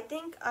 and I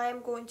think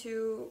I'm going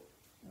to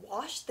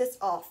wash this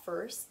off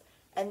first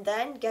and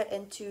then get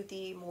into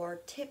the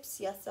more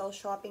tips, Yesstyle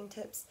shopping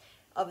tips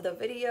of the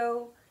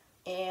video.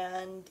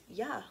 And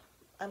yeah,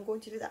 I'm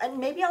going to do that. And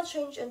maybe I'll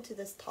change into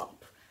this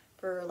top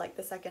for like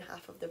the second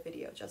half of the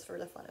video, just for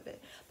the fun of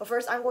it. But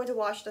first I'm going to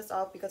wash this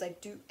off because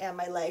and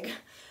my leg,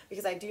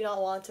 because I do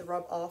not want to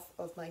rub off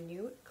of my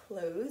new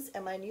clothes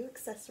and my new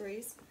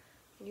accessories,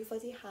 new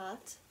fuzzy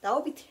hat. That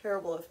would be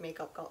terrible if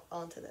makeup got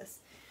onto this.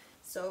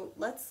 So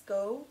let's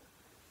go.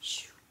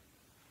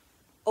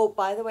 Oh,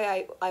 by the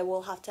way, I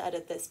will have to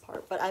edit this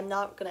part, but I'm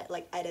not gonna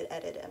like edit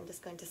it. I'm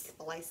just going to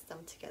splice them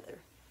together.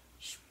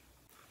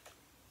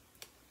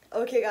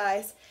 Okay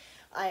guys,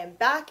 I am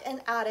back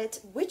and at it.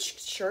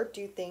 Which shirt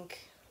do you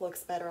think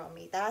looks better on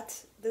me?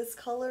 This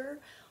color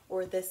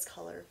or this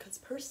color? Because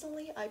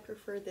personally I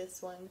prefer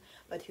this one,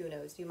 but who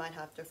knows, you might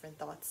have different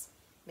thoughts.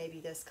 Maybe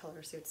this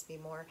color suits me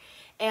more.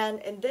 And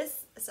in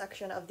this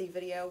section of the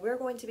video, we're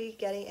going to be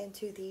getting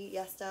into the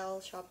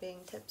Yesstyle shopping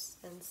tips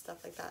and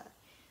stuff like that.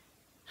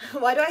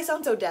 Why do I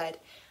sound so dead?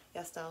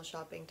 Yesstyle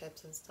shopping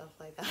tips and stuff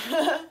like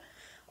that.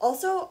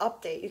 Also,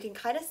 update, you can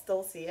kind of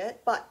still see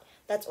it, but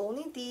that's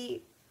only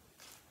the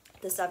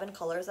 7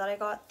 colors that I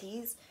got.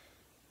 These,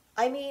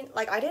 I mean,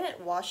 like, I didn't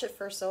wash it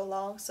for so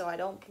long, so I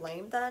don't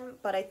blame them,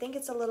 but I think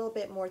it's a little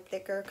bit more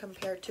thicker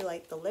compared to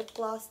like the lip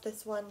gloss.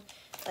 This one,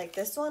 like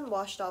this one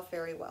washed off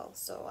very well,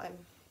 so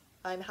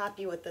I'm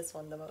happy with this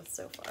one the most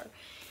so far.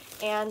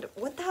 And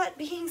with that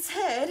being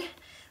said,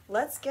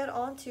 let's get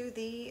on to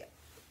the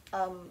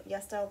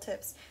Yesstyle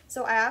tips.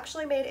 So I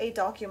actually made a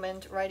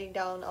document writing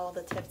down all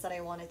the tips that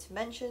I wanted to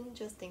mention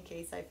just in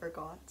case I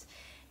forgot.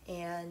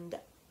 And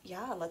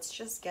yeah, let's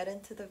just get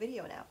into the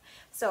video now.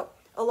 So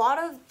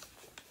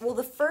well,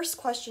 the first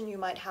question you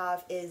might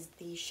have is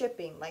the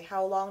shipping. Like,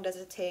 how long does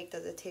it take?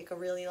 Does it take a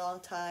really long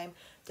time?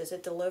 Does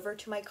it deliver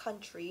to my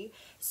country?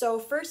 So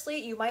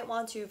firstly, you might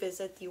want to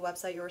visit the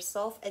website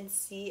yourself and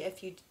see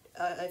if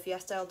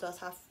Yesstyle does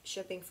have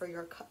shipping for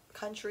your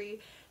country.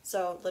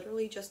 So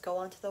literally just go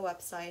onto the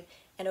website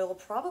and it will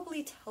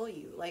probably tell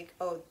you like,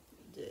 oh,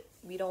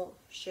 we don't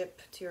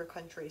ship to your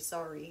country,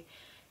 sorry.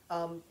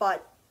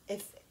 But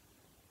if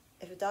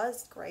it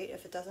does, great.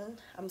 If it doesn't,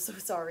 I'm so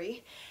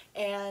sorry.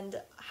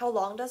 And how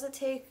long does it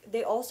take?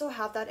 They also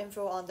have that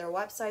info on their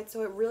website,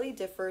 so it really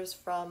differs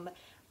from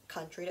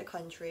country to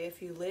country.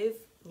 If you live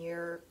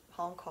near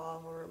Hong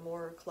Kong or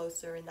more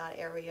closer in that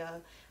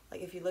area,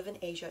 like if you live in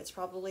Asia, it's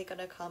probably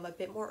gonna come a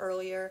bit more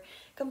earlier.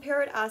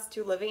 Compare it as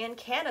to living in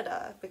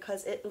Canada,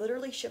 because it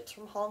literally ships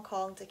from Hong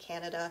Kong to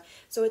Canada,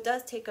 so it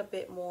does take a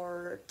bit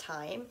more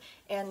time.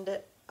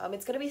 And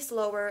it's going to be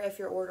slower if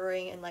you're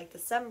ordering in like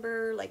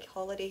December, like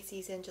holiday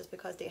season, just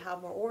because they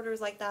have more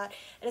orders like that.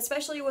 And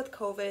especially with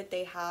COVID,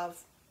 they have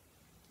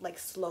like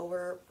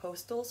slower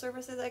postal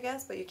services, I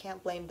guess, but you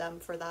can't blame them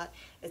for that.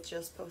 It's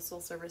just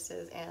postal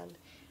services and,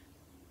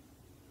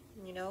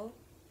 you know,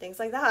 things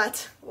like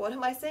that. What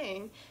am I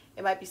saying?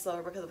 It might be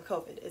slower because of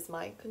COVID is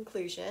my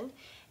conclusion.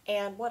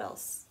 And what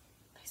else?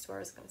 I swear I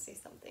was going to say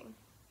something.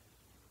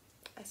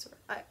 I swear,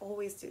 I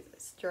always do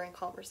this during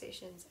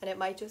conversations, and it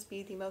might just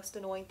be the most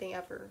annoying thing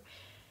ever.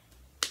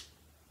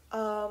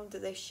 Do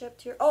they ship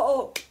to your...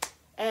 Oh,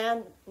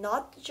 and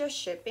not just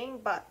shipping,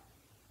 but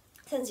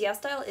since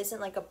Yesstyle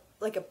isn't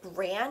like a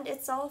brand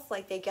itself,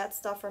 like they get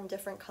stuff from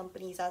different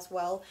companies as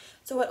well.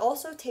 So it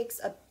also takes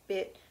a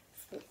bit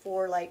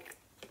for like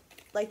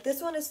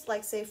this one is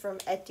like say from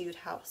Etude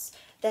House.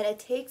 Then it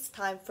takes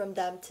time from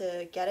them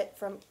to get it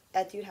from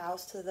Etude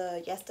House to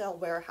the Yesstyle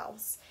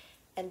warehouse.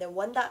 And then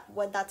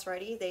when that's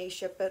ready, they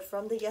ship it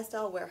from the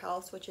Yesstyle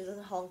warehouse, which is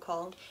in Hong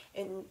Kong,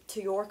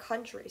 into your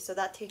country. So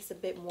that takes a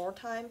bit more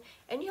time,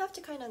 and you have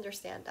to kind of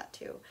understand that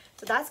too.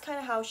 So that's kind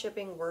of how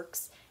shipping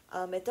works.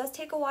 It does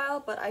take a while,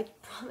 but I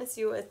promise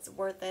you it's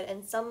worth it.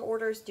 And some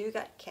orders do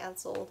get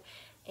canceled,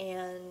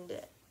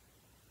 and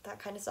that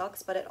kind of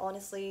sucks, but it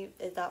honestly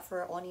is that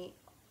for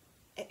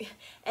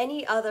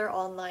any other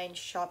online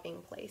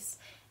shopping place.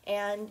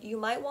 And you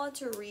might want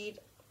to read,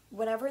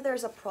 whenever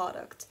there's a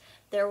product,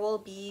 there will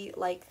be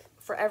like,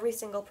 for every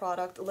single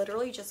product,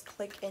 literally just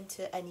click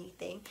into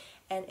anything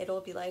and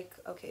it'll be like,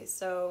 okay,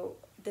 so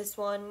this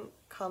one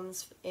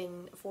comes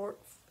in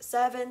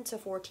 7 to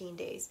 14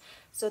 days.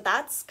 So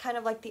that's kind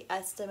of like the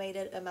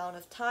estimated amount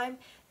of time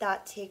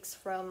that takes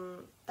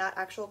from that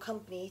actual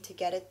company to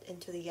get it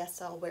into the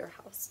Yesstyle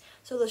warehouse.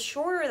 So the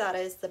shorter that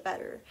is, the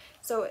better.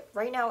 So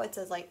right now it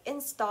says like in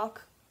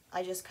stock.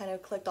 I just kind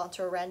of clicked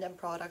onto a random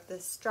product,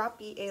 this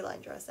strappy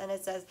A-line dress, and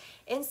it says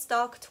in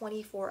stock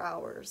 24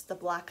 hours, the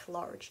black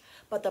large,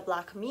 but the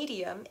black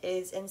medium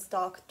is in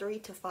stock 3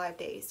 to 5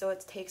 days, so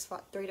it takes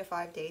 3 to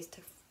 5 days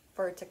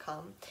for it to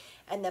come.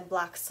 And then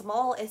black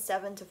small is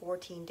 7 to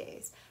 14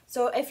 days.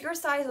 So if your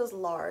size was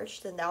large,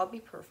 then that would be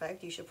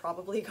perfect. You should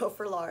probably go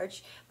for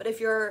large. But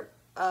if your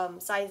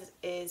size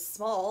is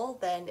small,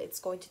 then it's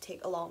going to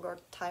take a longer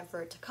time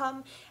for it to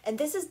come. And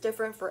this is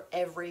different for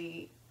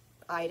every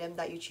item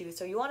that you choose,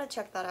 so you want to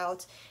check that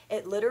out.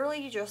 It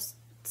literally just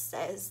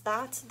says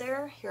that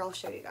there. Here, I'll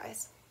show you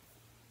guys.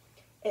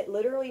 It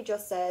literally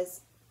just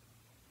says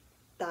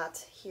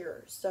that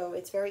here, so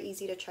it's very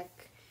easy to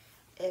check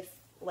if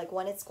like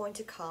when it's going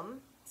to come.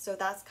 So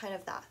that's kind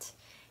of that.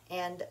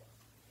 And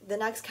the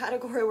next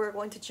category we're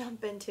going to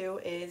jump into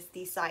is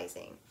the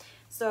sizing.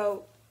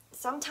 So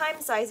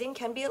sometimes sizing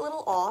can be a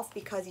little off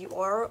because you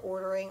are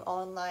ordering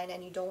online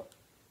and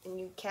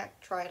you can't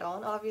try it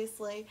on,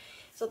 obviously.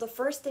 So the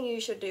first thing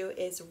you should do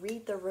is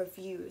read the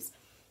reviews.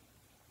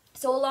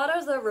 So a lot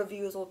of the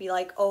reviews will be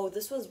like, oh,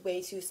 this was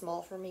way too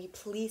small for me,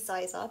 please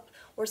size up.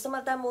 Or some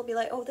of them will be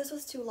like, oh, this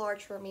was too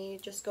large for me,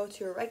 just go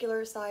to a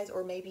regular size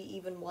or maybe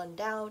even one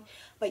down.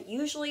 But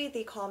usually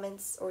the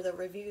comments or the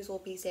reviews will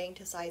be saying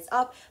to size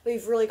up, but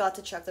you've really got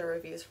to check the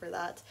reviews for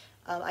that.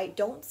 I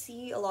don't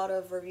see a lot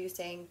of reviews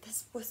saying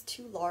this was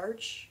too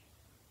large.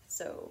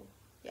 So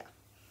yeah.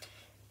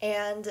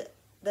 And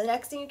the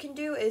next thing you can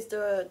do is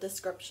the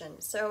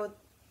description. So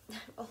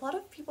a lot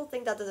of people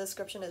think that the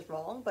description is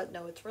wrong, but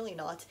no, it's really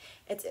not.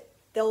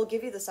 They'll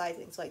give you the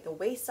sizing, so like the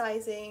waist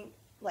sizing,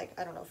 like,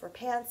 I don't know, for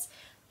pants,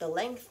 the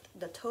length,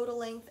 the total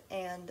length,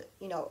 and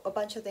you know, a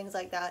bunch of things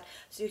like that.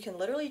 So you can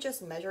literally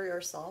just measure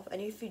yourself,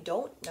 and if you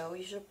don't know,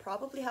 you should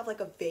probably have like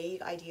a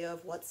vague idea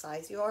of what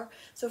size you are.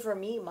 So for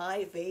me,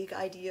 my vague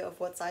idea of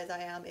what size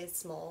I am is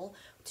small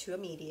to a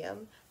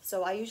medium,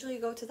 so I usually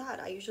go to that.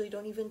 I usually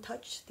don't even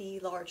touch the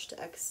large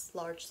to X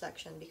large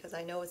section because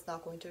I know it's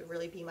not going to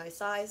really be my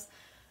size.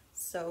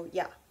 So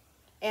yeah.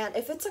 And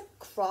if it's a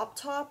crop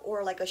top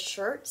or like a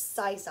shirt,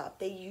 size up.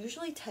 They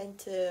usually tend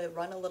to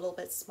run a little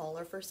bit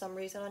smaller for some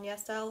reason on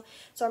Yesstyle.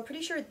 So I'm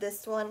pretty sure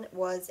this one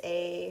was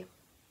a...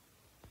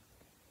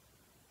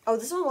 Oh,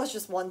 this one was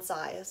just one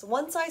size.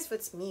 One size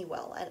fits me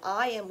well, and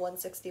I am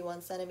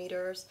 161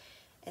 centimeters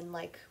and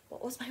like,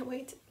 what was my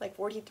weight? Like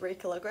 43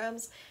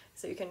 kilograms.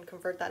 So you can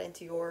convert that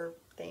into your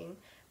thing.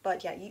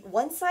 But yeah,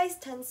 one size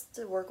tends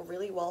to work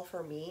really well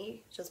for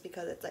me just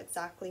because it's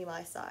exactly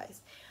my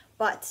size.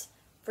 But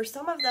for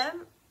some of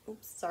them,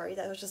 oops, sorry,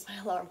 that was just my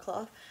alarm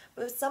clock.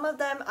 But with some of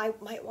them, I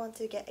might want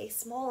to get a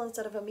small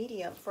instead of a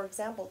medium. For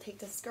example, take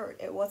the skirt.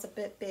 It was a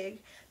bit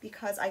big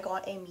because I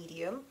got a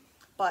medium,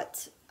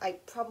 but I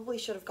probably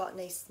should have gotten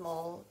a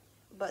small.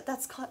 But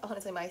that's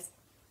honestly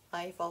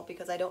my fault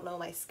because I don't know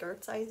my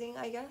skirt sizing,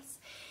 I guess.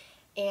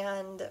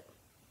 And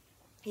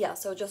yeah,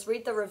 so just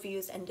read the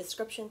reviews and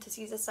description to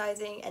see the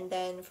sizing, and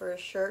then for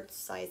shirts,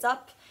 size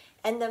up.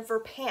 And then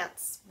for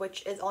pants,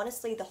 which is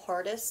honestly the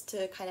hardest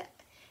to kind of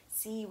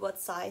see what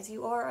size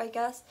you are, I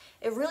guess.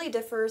 It really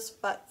differs,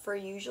 but for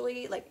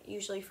usually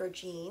for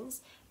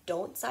jeans,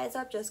 don't size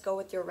up, just go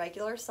with your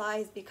regular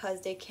size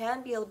because they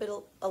can be a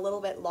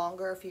little bit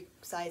longer if you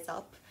size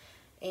up.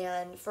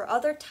 And for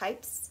other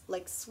types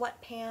like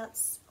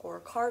sweatpants or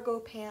cargo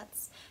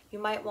pants, you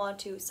might want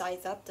to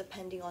size up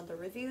depending on the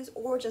reviews,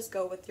 or just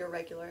go with your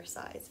regular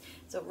size.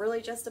 So it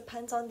really just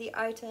depends on the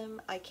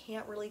item. I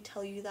can't really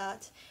tell you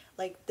that.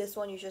 Like this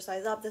one you should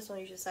size up, this one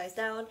you should size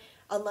down,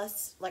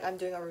 unless like I'm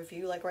doing a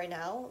review like right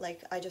now.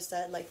 Like I just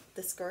said, like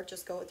the skirt,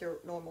 just go with your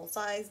normal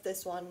size.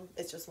 This one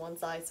is just one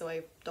size, so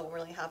I don't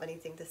really have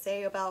anything to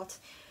say about.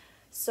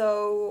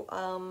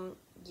 So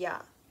yeah,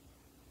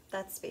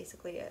 that's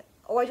basically it.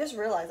 Oh, I just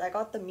realized I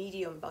got the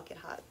medium bucket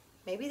hat.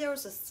 Maybe there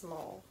was a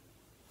small.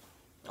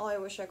 Oh, I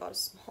wish I got a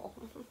small.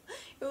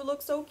 It would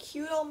look so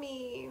cute on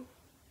me.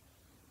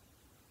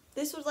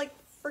 This would like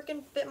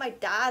freaking fit my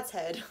dad's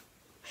head.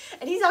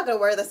 And he's not gonna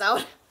wear this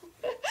out.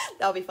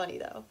 That'll be funny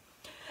though.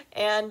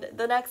 And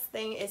the next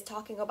thing is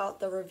talking about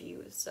the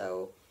reviews.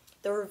 So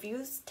the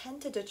reviews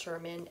tend to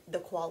determine the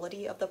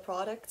quality of the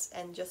products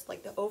and just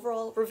like the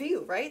overall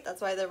review, right?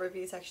 That's why the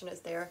review section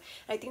is there.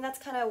 And I think that's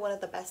kind of one of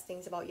the best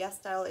things about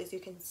Yesstyle is you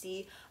can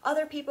see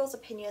other people's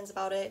opinions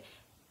about it.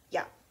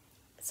 Yeah.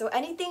 So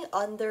anything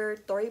under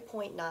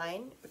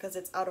 3.9, because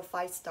it's out of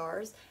 5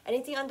 stars,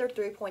 anything under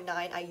 3.9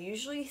 I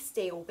usually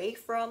stay away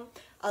from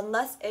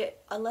unless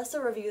the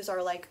reviews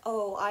are like,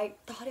 oh, I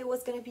thought it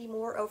was going to be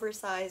more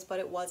oversized, but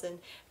it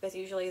wasn't, because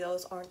usually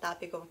those aren't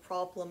that big of a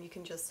problem. You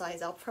can just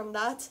size up from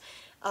that.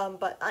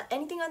 But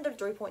anything under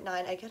 3.9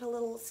 I get a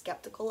little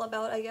skeptical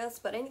about, I guess,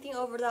 but anything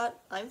over that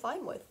I'm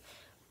fine with.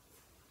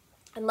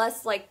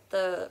 Unless like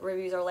the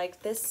reviews are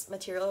like, this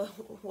material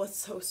was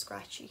so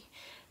scratchy.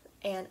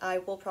 And I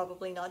will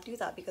probably not do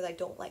that because I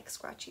don't like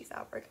scratchy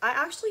fabric. I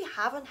actually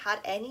haven't had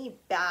any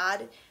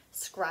bad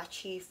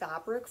scratchy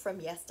fabric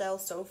from Yesstyle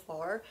so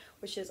far,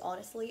 which is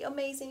honestly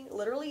amazing.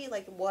 Literally,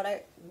 like what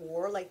I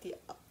wore like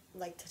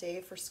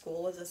today for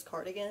school was this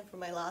cardigan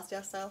from my last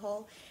Yesstyle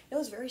haul. It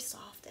was very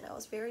soft and I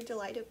was very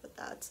delighted with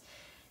that.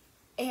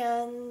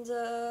 And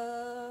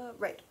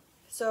right.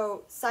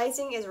 So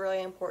sizing is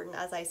really important.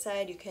 As I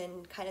said, you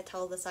can kind of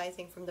tell the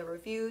sizing from the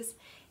reviews.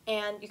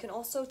 And you can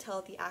also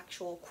tell the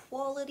actual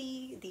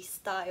quality, the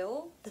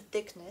style, the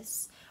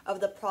thickness of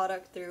the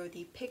product through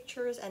the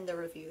pictures and the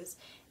reviews.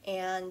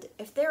 And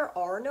if there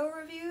are no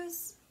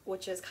reviews,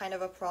 which is kind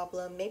of a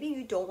problem, maybe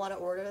you don't want to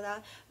order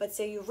that, but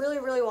say you really,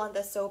 really want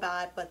this so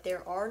bad, but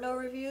there are no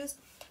reviews,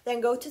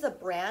 then go to the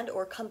brand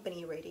or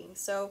company rating.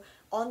 So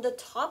on the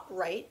top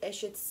right, it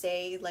should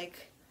say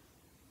like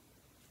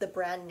the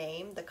brand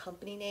name, the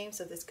company name.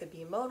 So this could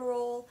be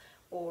Monroe,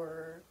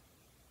 or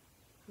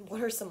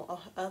what are some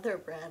other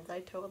brands? I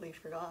totally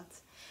forgot.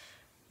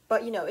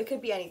 But you know, it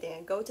could be anything.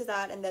 And go to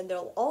that, and then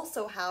they'll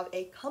also have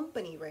a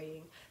company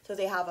rating. So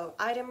they have an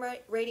item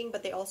rating,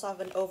 but they also have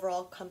an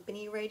overall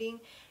company rating,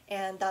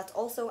 and that's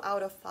also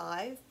out of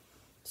 5.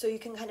 So you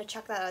can kind of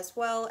check that as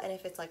well. And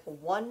if it's like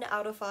 1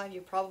 out of 5, you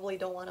probably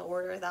don't want to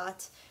order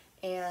that.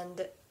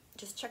 And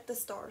just check the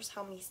stars,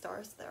 how many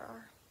stars there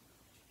are.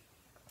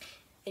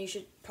 And you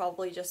should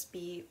probably just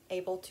be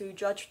able to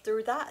judge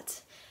through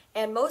that.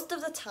 And most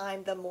of the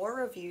time, the more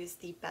reviews,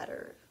 the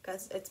better,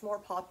 because it's more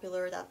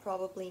popular. That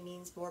probably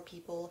means more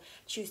people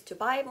choose to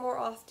buy it more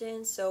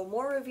often. So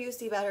more reviews,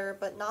 the better,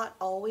 but not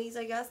always,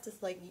 I guess.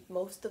 It's like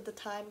most of the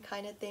time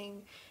kind of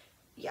thing.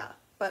 Yeah,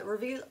 but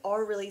reviews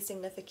are really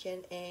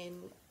significant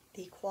in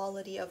the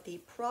quality of the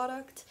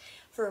product.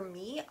 For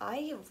me,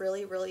 I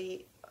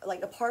really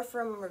like, apart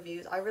from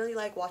reviews, I really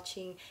like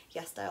watching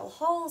Yesstyle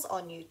hauls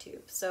on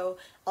YouTube. So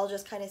I'll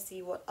just kind of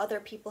see what other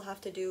people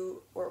have to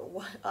do or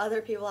what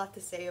other people have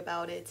to say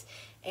about it.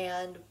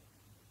 And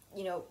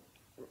you know,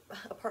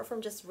 apart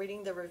from just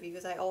reading the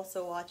reviews, I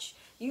also watch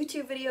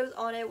YouTube videos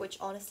on it, which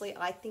honestly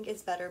I think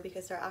is better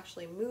because they're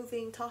actually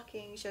moving,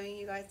 talking, showing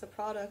you guys the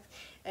product,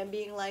 and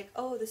being like,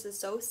 oh, this is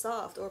so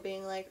soft, or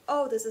being like,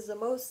 oh, this is the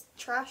most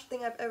trash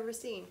thing I've ever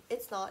seen.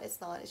 It's not, it's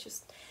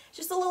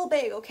just a little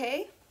big,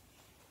 okay?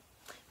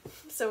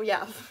 So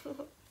yeah.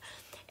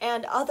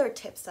 And other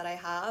tips that I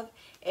have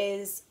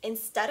is,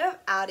 instead of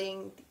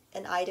adding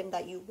an item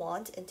that you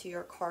want into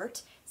your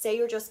cart, say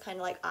you're just kind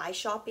of like eye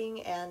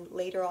shopping and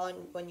later on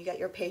when you get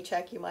your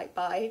paycheck you might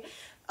buy,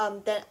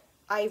 then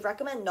I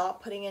recommend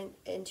not putting it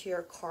into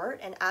your cart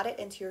and add it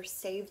into your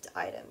saved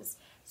items.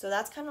 So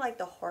that's kind of like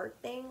the heart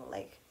thing,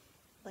 like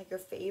your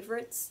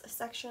favorites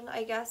section,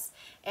 I guess.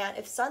 And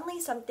if suddenly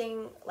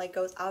something like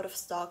goes out of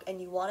stock and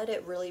you wanted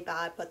it really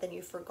bad but then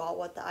you forgot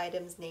what the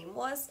item's name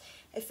was,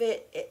 if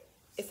it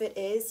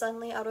is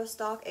suddenly out of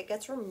stock, it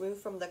gets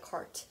removed from the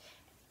cart.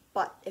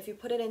 But if you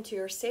put it into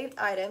your saved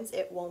items,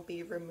 it won't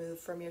be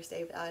removed from your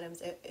saved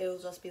items. It'll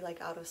just be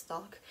like out of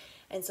stock.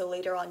 And so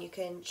later on you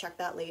can check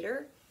that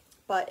later.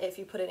 But if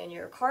you put it in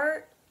your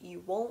cart,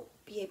 you won't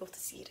be able to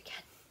see it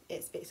again,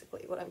 is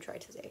basically what I'm trying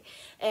to say.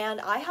 And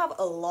I have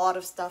a lot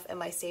of stuff in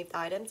my saved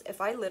items.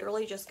 If I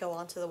literally just go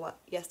onto the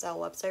Yesstyle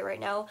website right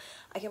now,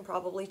 I can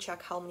probably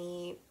check how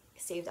many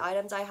saved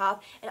items I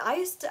have. And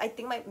I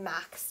think my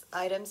max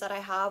items that I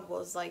have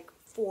was like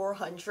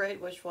 400,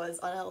 which was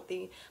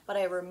unhealthy, but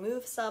I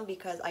removed some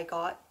because I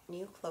got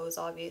new clothes,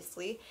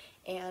 obviously,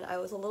 and I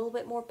was a little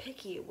bit more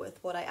picky with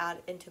what I add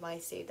into my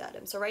saved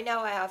items. So right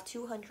now I have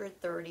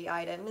 230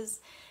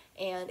 items,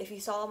 and if you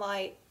saw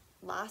my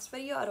last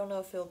video, I don't know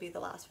if it'll be the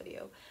last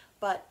video,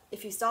 but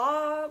if you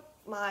saw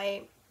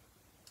my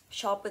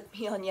shop with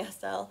me on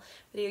Yesstyle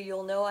video,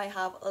 you'll know I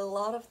have a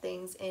lot of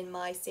things in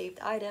my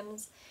saved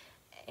items.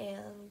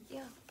 And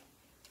yeah.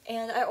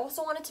 And I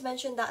also wanted to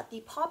mention that the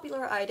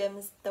popular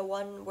items, the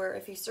one where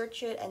if you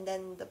search it and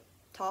then the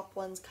top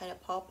ones kind of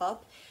pop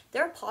up,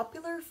 they're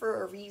popular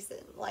for a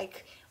reason.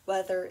 Like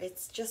whether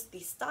it's just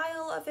the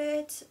style of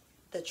it,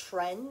 the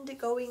trend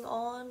going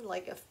on,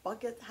 like if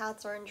bucket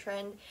hats are in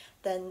trend,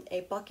 then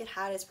a bucket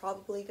hat is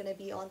probably going to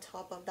be on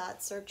top of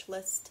that search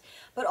list.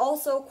 But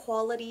also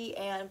quality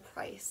and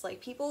price.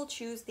 Like people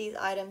choose these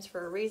items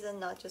for a reason,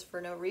 not just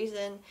for no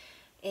reason.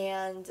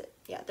 And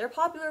yeah, they're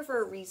popular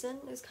for a reason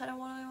is kind of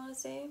what I want to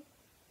say.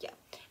 Yeah.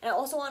 And I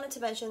also wanted to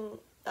mention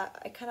that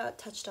I kind of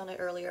touched on it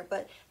earlier,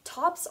 but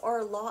tops are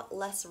a lot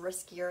less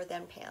riskier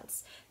than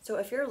pants. So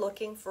if you're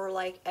looking for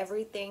like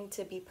everything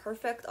to be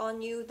perfect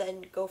on you,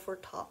 then go for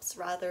tops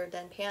rather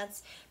than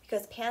pants,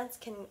 because pants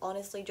can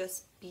honestly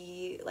just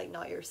be like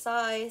not your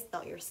size,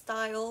 not your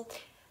style.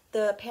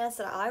 The pants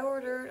that I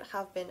ordered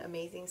have been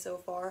amazing so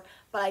far,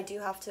 but I do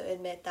have to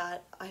admit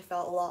that I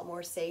felt a lot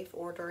more safe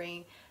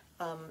ordering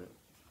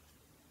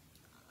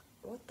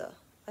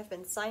I've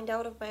been signed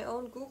out of my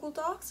own Google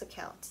Docs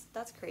account.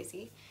 That's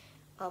crazy.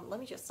 Let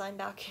me just sign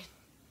back in.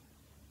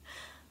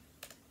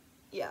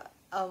 Yeah,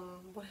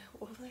 what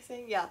was I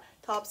saying? Yeah,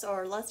 tops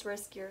are less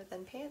riskier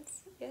than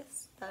pants.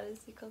 Yes, that is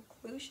the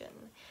conclusion.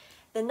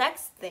 The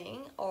next thing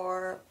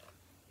are,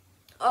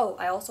 oh,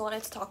 I also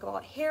wanted to talk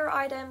about hair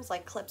items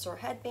like clips or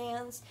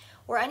headbands,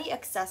 or any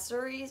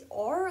accessories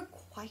are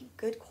quite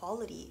good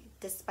quality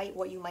despite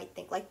what you might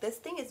think. Like this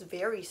thing is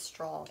very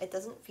strong. It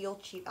doesn't feel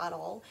cheap at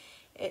all.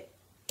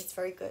 It's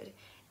very good.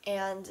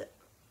 And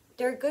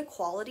they're good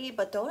quality,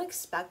 but don't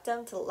expect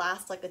them to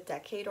last like a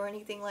decade or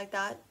anything like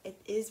that. It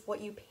is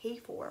what you pay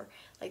for.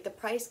 Like the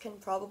price can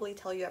probably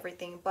tell you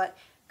everything, but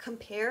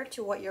compared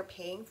to what you're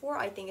paying for,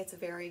 I think it's a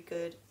very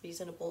good,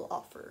 reasonable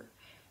offer.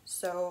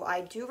 So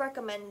I do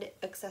recommend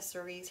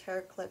accessories,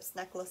 hair clips,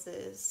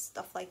 necklaces,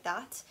 stuff like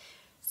that.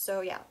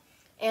 So yeah.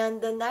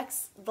 And the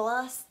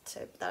last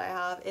tip that I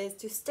have is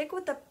to stick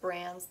with the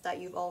brands that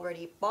you've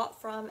already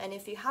bought from. And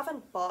if you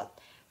haven't bought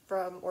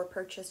from or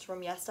purchased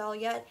from Yesstyle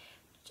yet,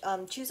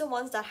 choose the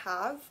ones that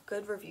have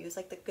good reviews,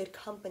 like the good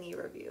company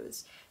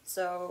reviews.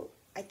 So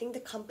I think the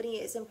company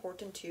is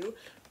important too.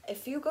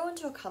 If you go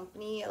into a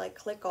company, like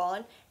click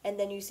on, and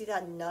then you see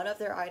that none of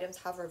their items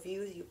have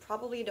reviews, you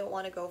probably don't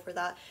want to go for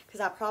that, because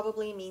that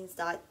probably means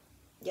that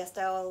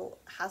Yesstyle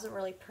hasn't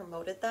really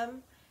promoted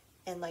them,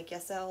 and like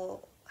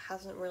Yesstyle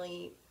hasn't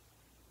really,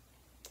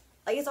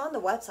 like it's on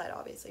the website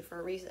obviously for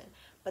a reason,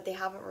 but they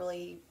haven't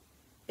really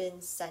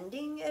been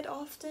sending it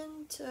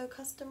often to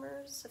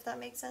customers, if that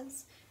makes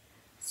sense.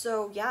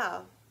 So yeah,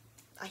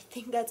 I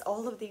think that's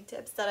all of the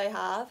tips that I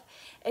have.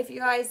 If you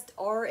guys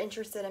are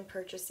interested in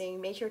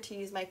purchasing, make sure to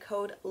use my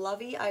code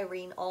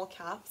LUVIEIRENE, all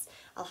caps.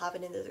 I'll have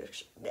it in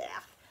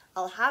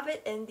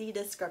the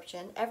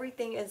description.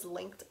 Everything is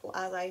linked,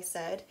 as I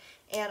said.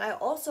 And I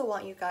also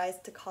want you guys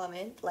to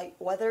comment like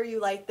whether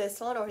you like this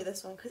one or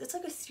this one, because it's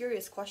like a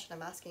serious question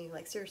I'm asking you,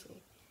 like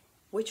seriously,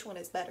 which one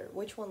is better?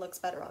 Which one looks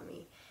better on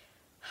me?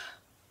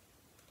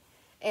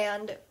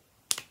 And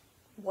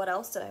what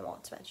else did I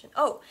want to mention?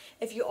 Oh,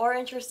 if you are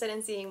interested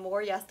in seeing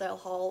more Yesstyle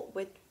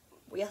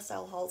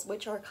hauls,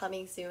 which are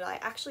coming soon, I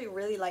actually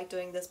really like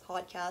doing this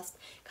podcast.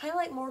 Kind of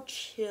like more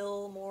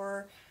chill,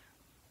 more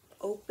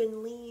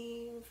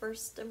openly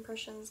first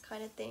impressions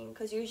kind of thing.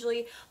 Because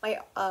usually my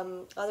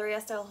other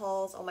Yesstyle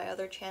hauls on my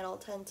other channel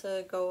tend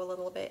to go a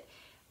little bit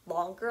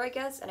longer, I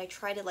guess. And I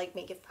try to like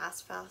make it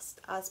fast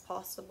as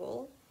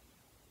possible.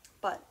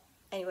 But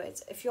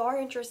anyways, if you are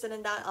interested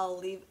in that, I'll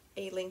leave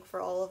a link for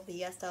all of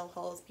the Yesstyle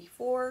hauls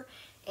before.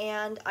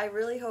 And I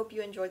really hope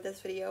you enjoyed this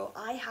video.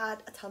 I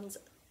had tons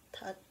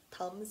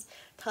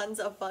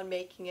of fun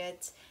making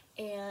it.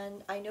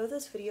 And I know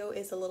this video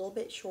is a little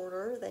bit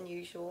shorter than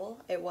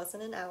usual. It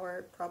wasn't an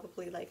hour,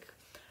 probably like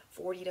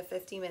 40 to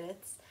 50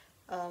 minutes.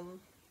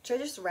 Should I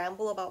just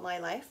ramble about my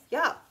life?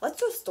 Yeah, let's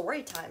do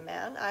story time,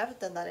 man. I haven't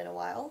done that in a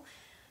while.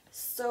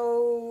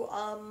 So,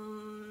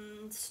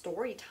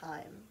 story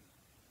time.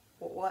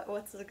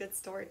 What's a good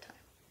story time?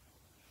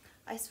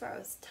 I swear I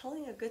was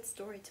telling a good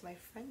story to my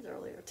friends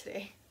earlier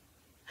today.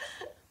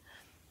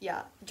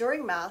 Yeah,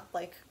 during math,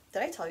 like,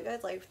 did I tell you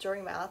guys, like,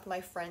 during math, my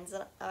friends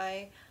and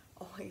I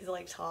always,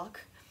 like, talk.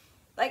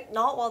 Like,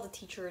 not while the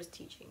teacher is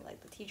teaching.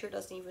 Like, the teacher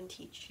doesn't even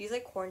teach. She's,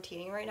 like,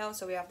 quarantining right now,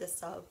 so we have this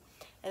sub.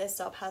 And this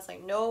sub has,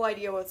 like, no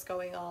idea what's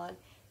going on.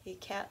 He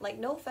can't, like,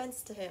 no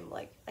offense to him.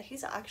 Like,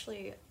 he's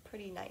actually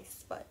pretty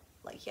nice, but,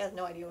 like, he has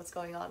no idea what's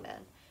going on,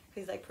 man.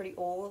 He's, like, pretty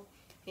old.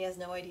 He has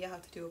no idea how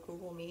to do a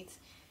Google Meet.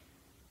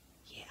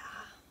 Yeah.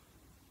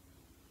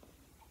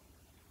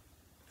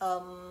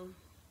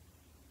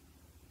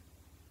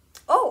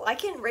 Oh, I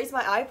can raise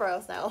my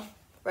eyebrows now.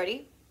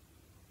 Ready?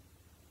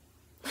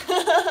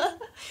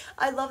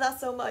 I love that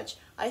so much.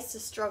 I used to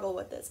struggle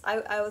with this.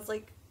 I was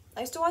like,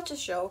 I used to watch a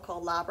show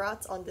called Lab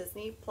Rats on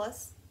Disney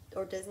Plus,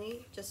 or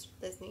Disney, just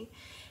Disney,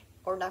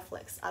 or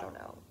Netflix. I don't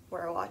know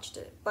where I watched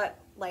it, but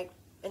like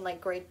in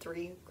like grade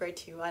 3, grade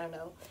 2, I don't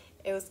know.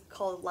 It was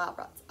called Lab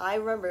Rats. I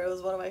remember it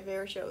was one of my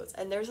favorite shows,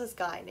 and there's this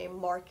guy named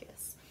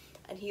Marcus,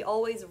 and he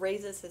always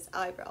raises his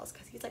eyebrows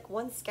because he's like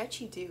one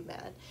sketchy dude,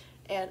 man.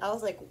 And I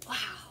was like,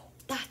 wow,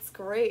 that's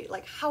great.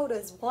 Like, how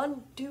does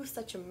one do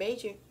such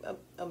amazing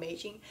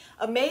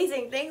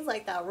things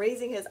like that,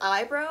 raising his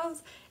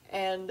eyebrows?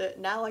 And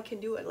now I can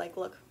do it. Like,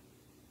 look.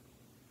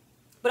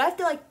 But I have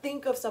to like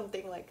think of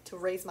something like to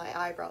raise my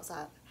eyebrows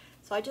at.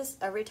 So I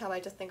just, every time I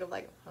just think of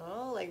like,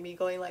 oh, like me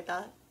going like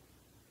that.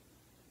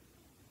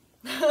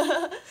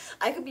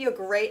 I could be a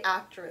great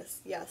actress.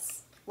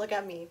 Yes. Look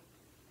at me.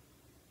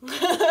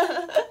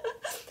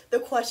 The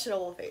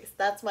questionable face.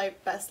 That's my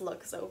best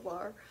look so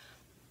far.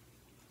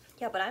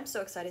 Yeah, but I'm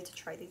so excited to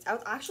try these. I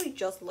was actually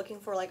just looking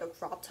for like a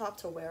crop top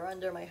to wear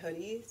under my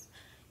hoodies,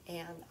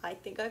 and I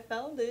think I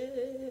found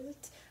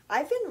it.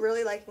 I've been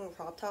really liking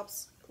crop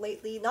tops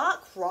lately.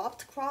 Not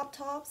cropped crop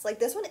tops. Like,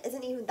 this one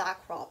isn't even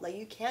that cropped. Like,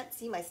 you can't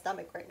see my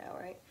stomach right now,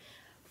 right?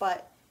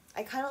 But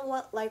I kind of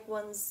want like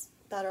ones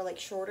that are like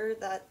shorter,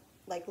 that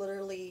like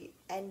literally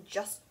end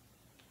just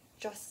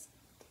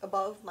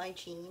above my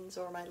jeans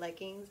or my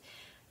leggings,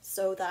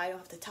 so that I don't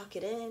have to tuck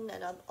it in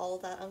and all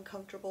that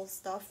uncomfortable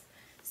stuff.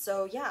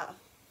 So yeah,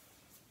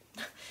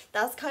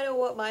 that's kind of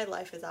what my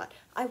life is at.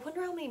 I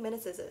wonder how many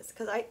minutes this is,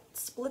 because I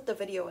split the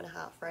video in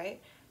half, right?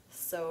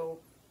 So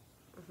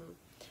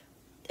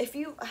if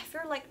you're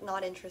like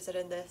not interested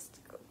in this,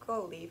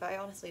 go leave. I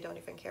honestly don't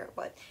even care.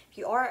 But if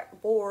you are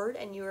bored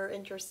and you're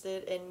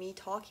interested in me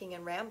talking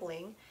and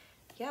rambling,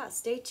 yeah,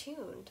 stay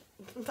tuned.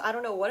 I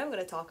don't know what I'm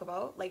gonna talk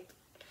about. Like,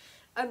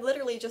 I'm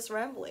literally just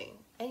rambling.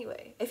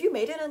 Anyway, if you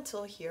made it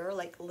until here,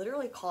 like,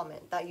 literally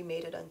comment that you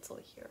made it until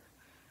here.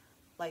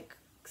 Like,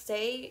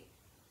 say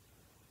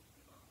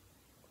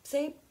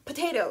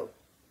potato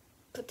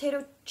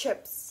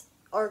chips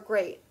are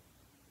great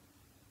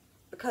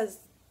because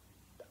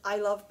I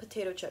love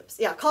potato chips.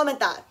 Yeah, comment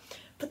that.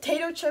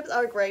 Potato chips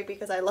are great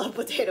because I love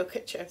potato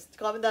chips.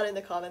 Comment that in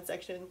the comment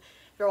section.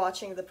 If you're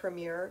watching the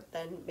premiere,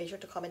 then make sure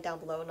to comment down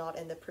below, not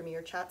in the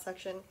premiere chat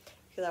section,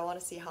 because I want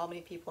to see how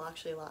many people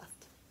actually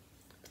laughed.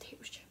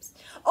 Potato chips.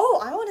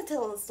 Oh, I want to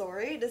tell a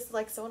story. This is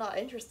like so not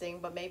interesting,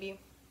 but maybe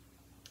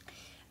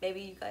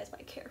you guys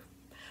might care.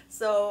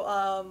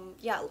 So,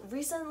 yeah,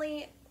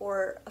 recently,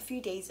 or a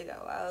few days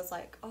ago, I was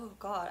like, oh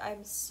god,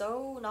 I'm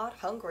so not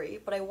hungry,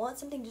 but I want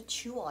something to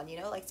chew on, you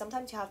know? Like,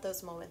 sometimes you have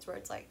those moments where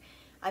it's like,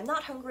 I'm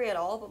not hungry at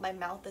all, but my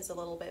mouth is a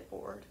little bit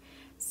bored.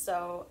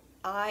 So,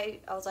 I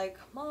was like,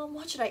 Mom,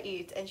 what should I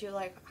eat? And she was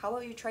like, how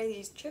about you try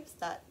these chips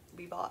that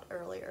we bought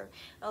earlier?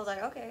 And I was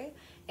like, okay.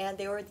 And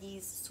they were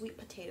these sweet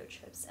potato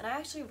chips. And I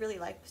actually really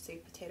like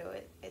sweet potato.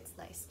 It's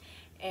nice.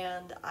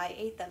 And I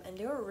ate them, and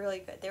they were really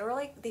good. They were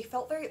like, they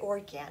felt very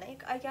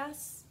organic, I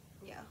guess.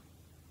 Yeah.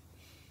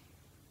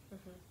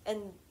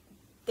 And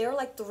there were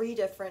like 3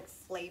 different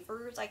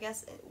flavors, I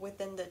guess,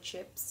 within the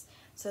chips.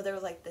 So there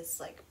was like this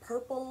like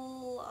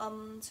purple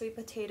sweet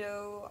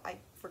potato, I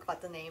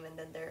forgot the name, and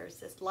then there's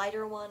this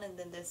lighter one, and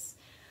then this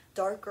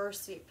darker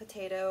sweet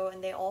potato,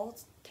 and they all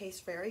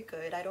taste very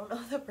good. I don't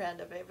know the brand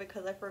of it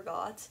because I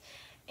forgot.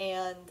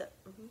 And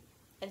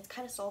it's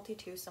kind of salty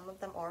too. Some of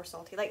them are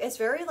salty. Like, it's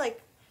very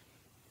like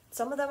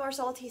Some of them are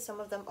salty, some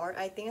of them aren't.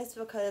 I think it's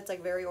because it's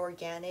like very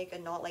organic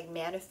and not like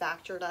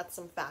manufactured at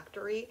some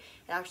factory.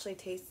 It actually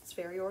tastes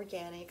very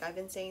organic. I've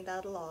been saying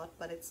that a lot,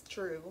 but it's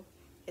true.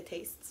 It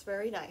tastes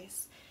very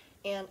nice.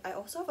 And I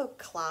also have a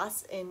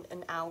class in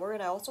an hour,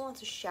 and I also want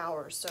to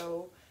shower,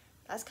 so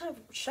that's kind of,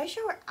 should I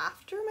shower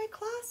after my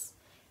class?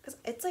 Because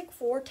it's like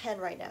 4:10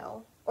 right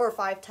now, or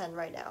 5:10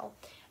 right now.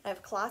 I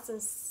have class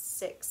in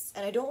 6,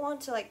 and I don't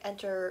want to like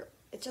enter,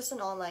 it's just an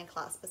online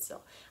class, but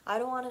still, I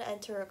don't want to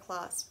enter a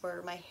class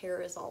where my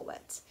hair is all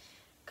wet,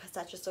 because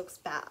that just looks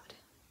bad.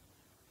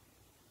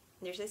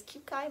 And there's this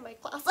cute guy in my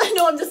class.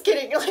 No, I'm just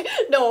kidding. Like,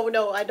 no,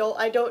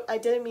 I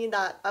didn't mean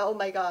that. Oh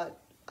my god.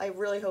 I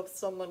really hope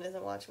someone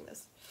isn't watching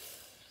this.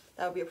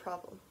 That would be a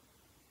problem.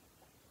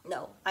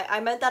 No, I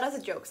meant that as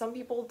a joke. Some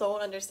people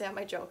don't understand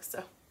my jokes,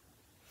 so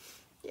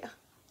yeah.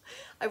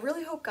 I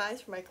really hope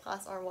guys from my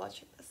class aren't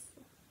watching this.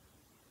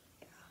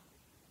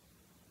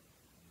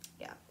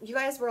 Yeah, you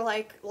guys were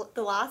like,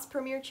 the last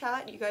premiere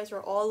chat, you guys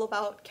were all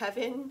about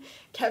Kevin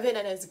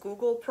and his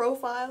Google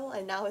profile,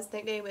 and now his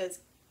nickname is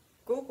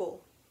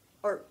Google.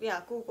 Or,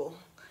 yeah, Google.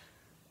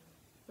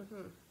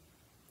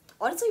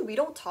 Honestly, we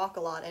don't talk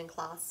a lot in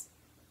class.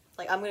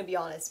 Like, I'm gonna be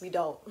honest, we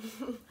don't.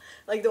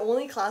 Like, the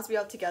only class we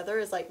have together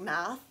is, like,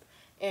 math,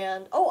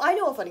 and, oh, I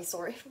know a funny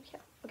story. Yeah,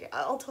 okay,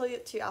 I'll tell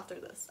it to you after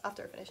this,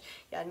 after I finish.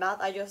 Yeah, in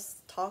math, I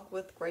just talk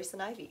with Grace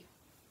and Ivy.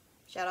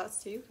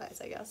 Shoutouts to you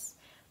guys, I guess.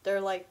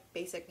 They're, like,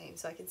 basic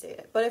names, so I can say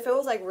it. But if it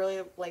was, like,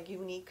 really, like,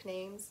 unique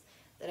names,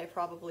 then I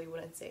probably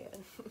wouldn't say it.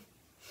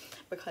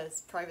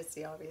 Because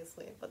privacy,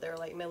 obviously. But there are,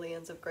 like,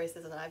 millions of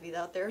Graces and Ivies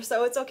out there,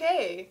 so it's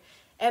okay.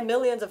 And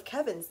millions of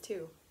Kevins,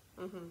 too.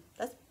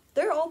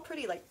 They're all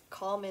pretty, like,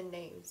 common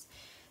names.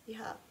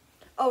 Yeah.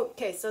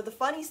 Okay, so the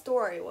funny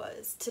story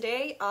was,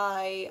 today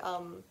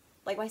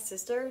like, my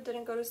sister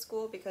didn't go to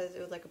school because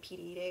it was, like, a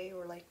PD day,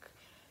 or, like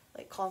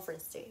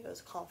conference day. It was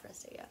a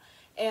conference day, yeah.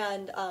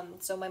 And,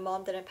 so my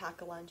mom didn't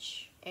pack a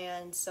lunch,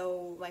 and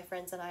so my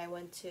friends and I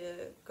went to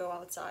go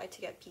outside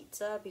to get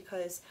pizza,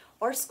 because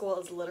our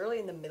school is literally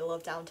in the middle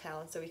of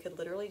downtown, so we could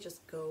literally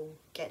just go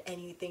get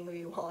anything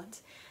we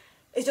want.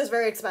 It's just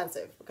very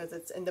expensive, because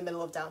it's in the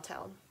middle of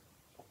downtown.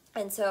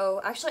 And so,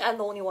 actually, I'm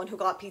the only one who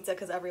got pizza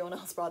because everyone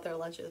else brought their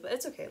lunches, but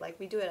it's okay, like,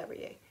 we do it every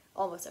day,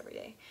 almost every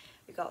day.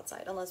 We go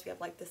outside, unless we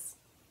have, like, this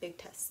big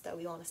test that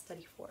we want to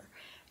study for.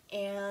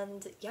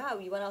 And, yeah,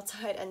 we went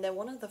outside, and then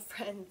one of the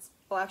friends,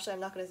 well, actually, I'm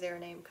not going to say her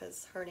name,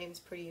 because her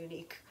name's pretty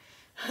unique.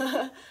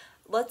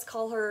 Let's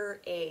call her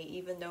A,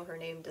 even though her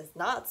name does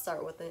not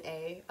start with an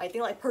A. I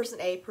think, like,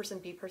 person A, person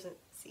B, person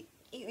C.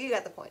 You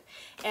get the point.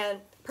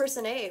 And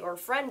person A, or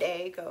friend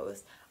A,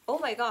 goes, "Oh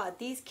my god,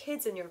 these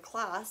kids in your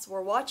class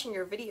were watching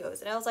your videos."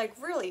 And I was like,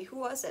 "Really? Who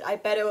was it?" "I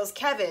bet it was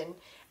Kevin."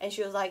 And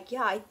she was like,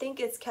 "Yeah, I think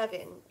it's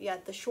Kevin. Yeah,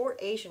 the short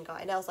Asian guy."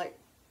 And I was like,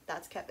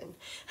 "That's Kevin."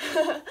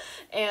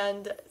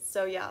 And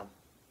so, yeah.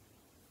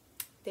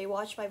 They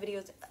watched my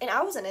videos. And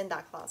I wasn't in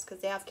that class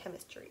because they have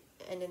chemistry.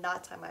 And in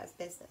that time, I have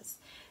business.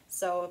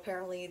 So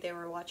apparently they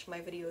were watching my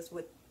videos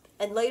with...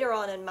 And later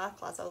on in math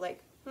class, I was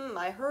like,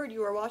 I heard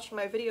you were watching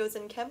my videos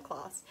in chem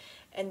class.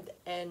 And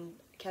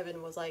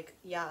Kevin was like,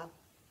 "Yeah.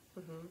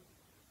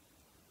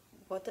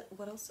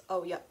 What else?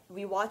 Oh, yeah,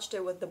 we watched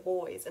it with the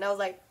boys." And I was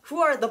like, "Who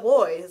are the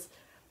boys?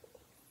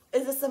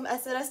 Is this some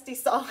SNSD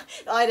song?"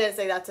 I didn't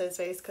say that to his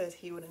face because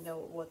he wouldn't know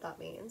what that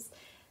means.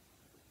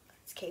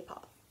 It's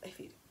K-pop, if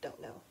you don't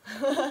know.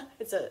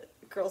 It's a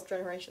girls'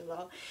 generation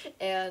song.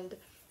 And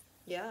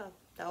yeah,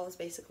 that was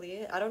basically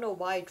it. I don't know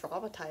why I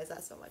dramatized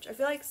that so much. I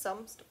feel like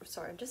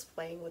sorry, I'm just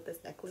playing with this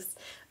necklace.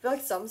 I feel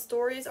like some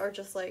stories are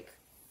just like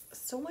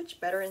so much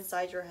better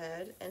inside your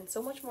head and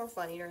so much more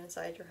funnier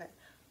inside your head.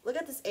 Look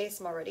at this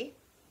ASMR already.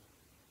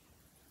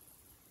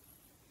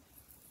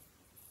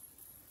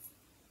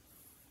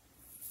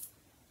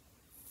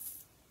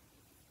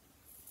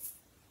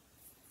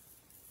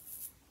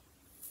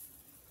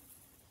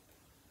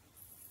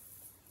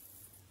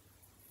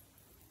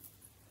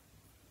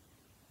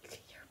 You can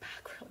hear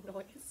background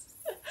noise.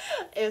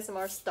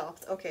 ASMR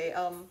stopped. Okay,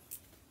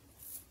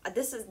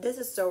 this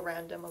is so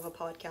random of a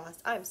podcast.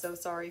 I'm so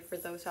sorry for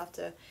those who have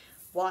to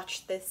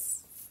watch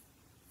this.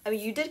 I mean,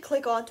 you did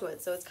click onto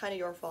it, so it's kind of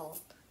your fault.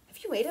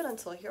 If you made it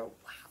until here,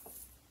 wow.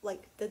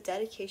 Like, the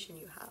dedication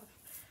you have.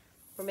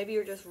 Or maybe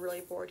you're just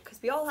really bored, because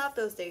we all have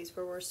those days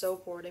where we're so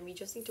bored and we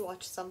just need to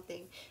watch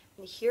something.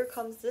 And here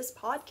comes this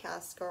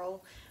podcast,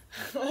 girl.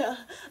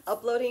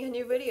 Uploading a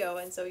new video,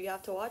 and so you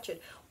have to watch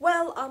it.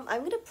 Well, I'm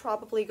gonna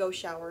probably go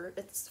shower.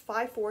 It's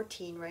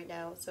 5:14 right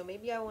now, so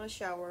maybe I want to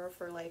shower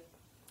for, like,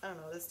 I don't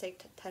know, this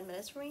take 10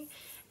 minutes for me.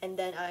 And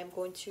then I'm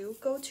going to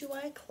go to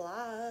my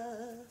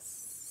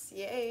class.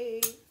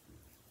 Yay.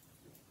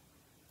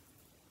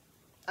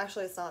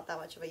 Actually, it's not that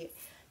much of a yay.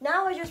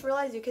 Now I just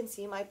realized you can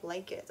see my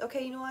blankets.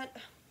 Okay, you know what?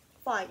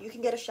 Fine, you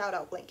can get a shout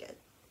out blanket.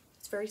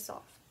 It's very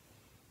soft.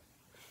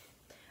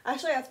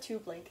 Actually, I have 2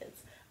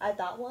 blankets. I have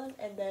that one,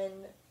 and then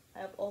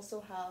I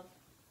also have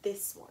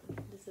this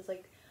one. This is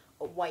like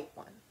a white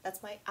one.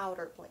 That's my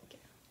outer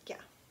blanket.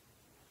 Yeah.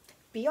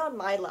 Be on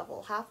my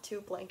level. Have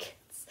 2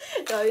 blankets.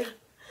 No, yeah.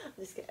 I'm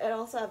just kidding. I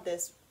also have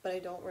this, but I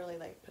don't really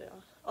like put it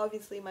on.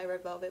 Obviously my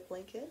red velvet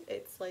blanket.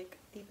 It's like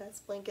the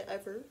best blanket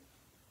ever.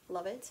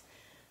 Love it.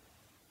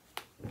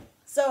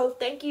 So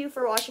thank you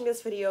for watching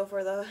this video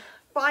for the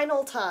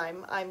final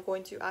time. I'm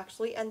going to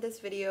actually end this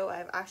video.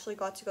 I've actually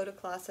got to go to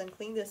class and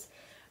clean this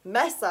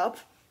mess up.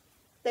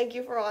 Thank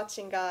you for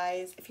watching,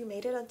 guys. If you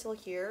made it until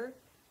here,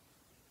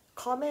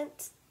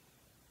 comment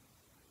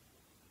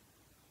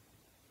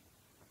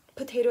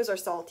potatoes are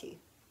salty.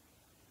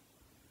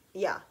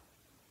 Yeah.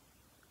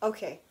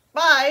 Okay.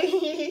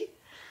 Bye.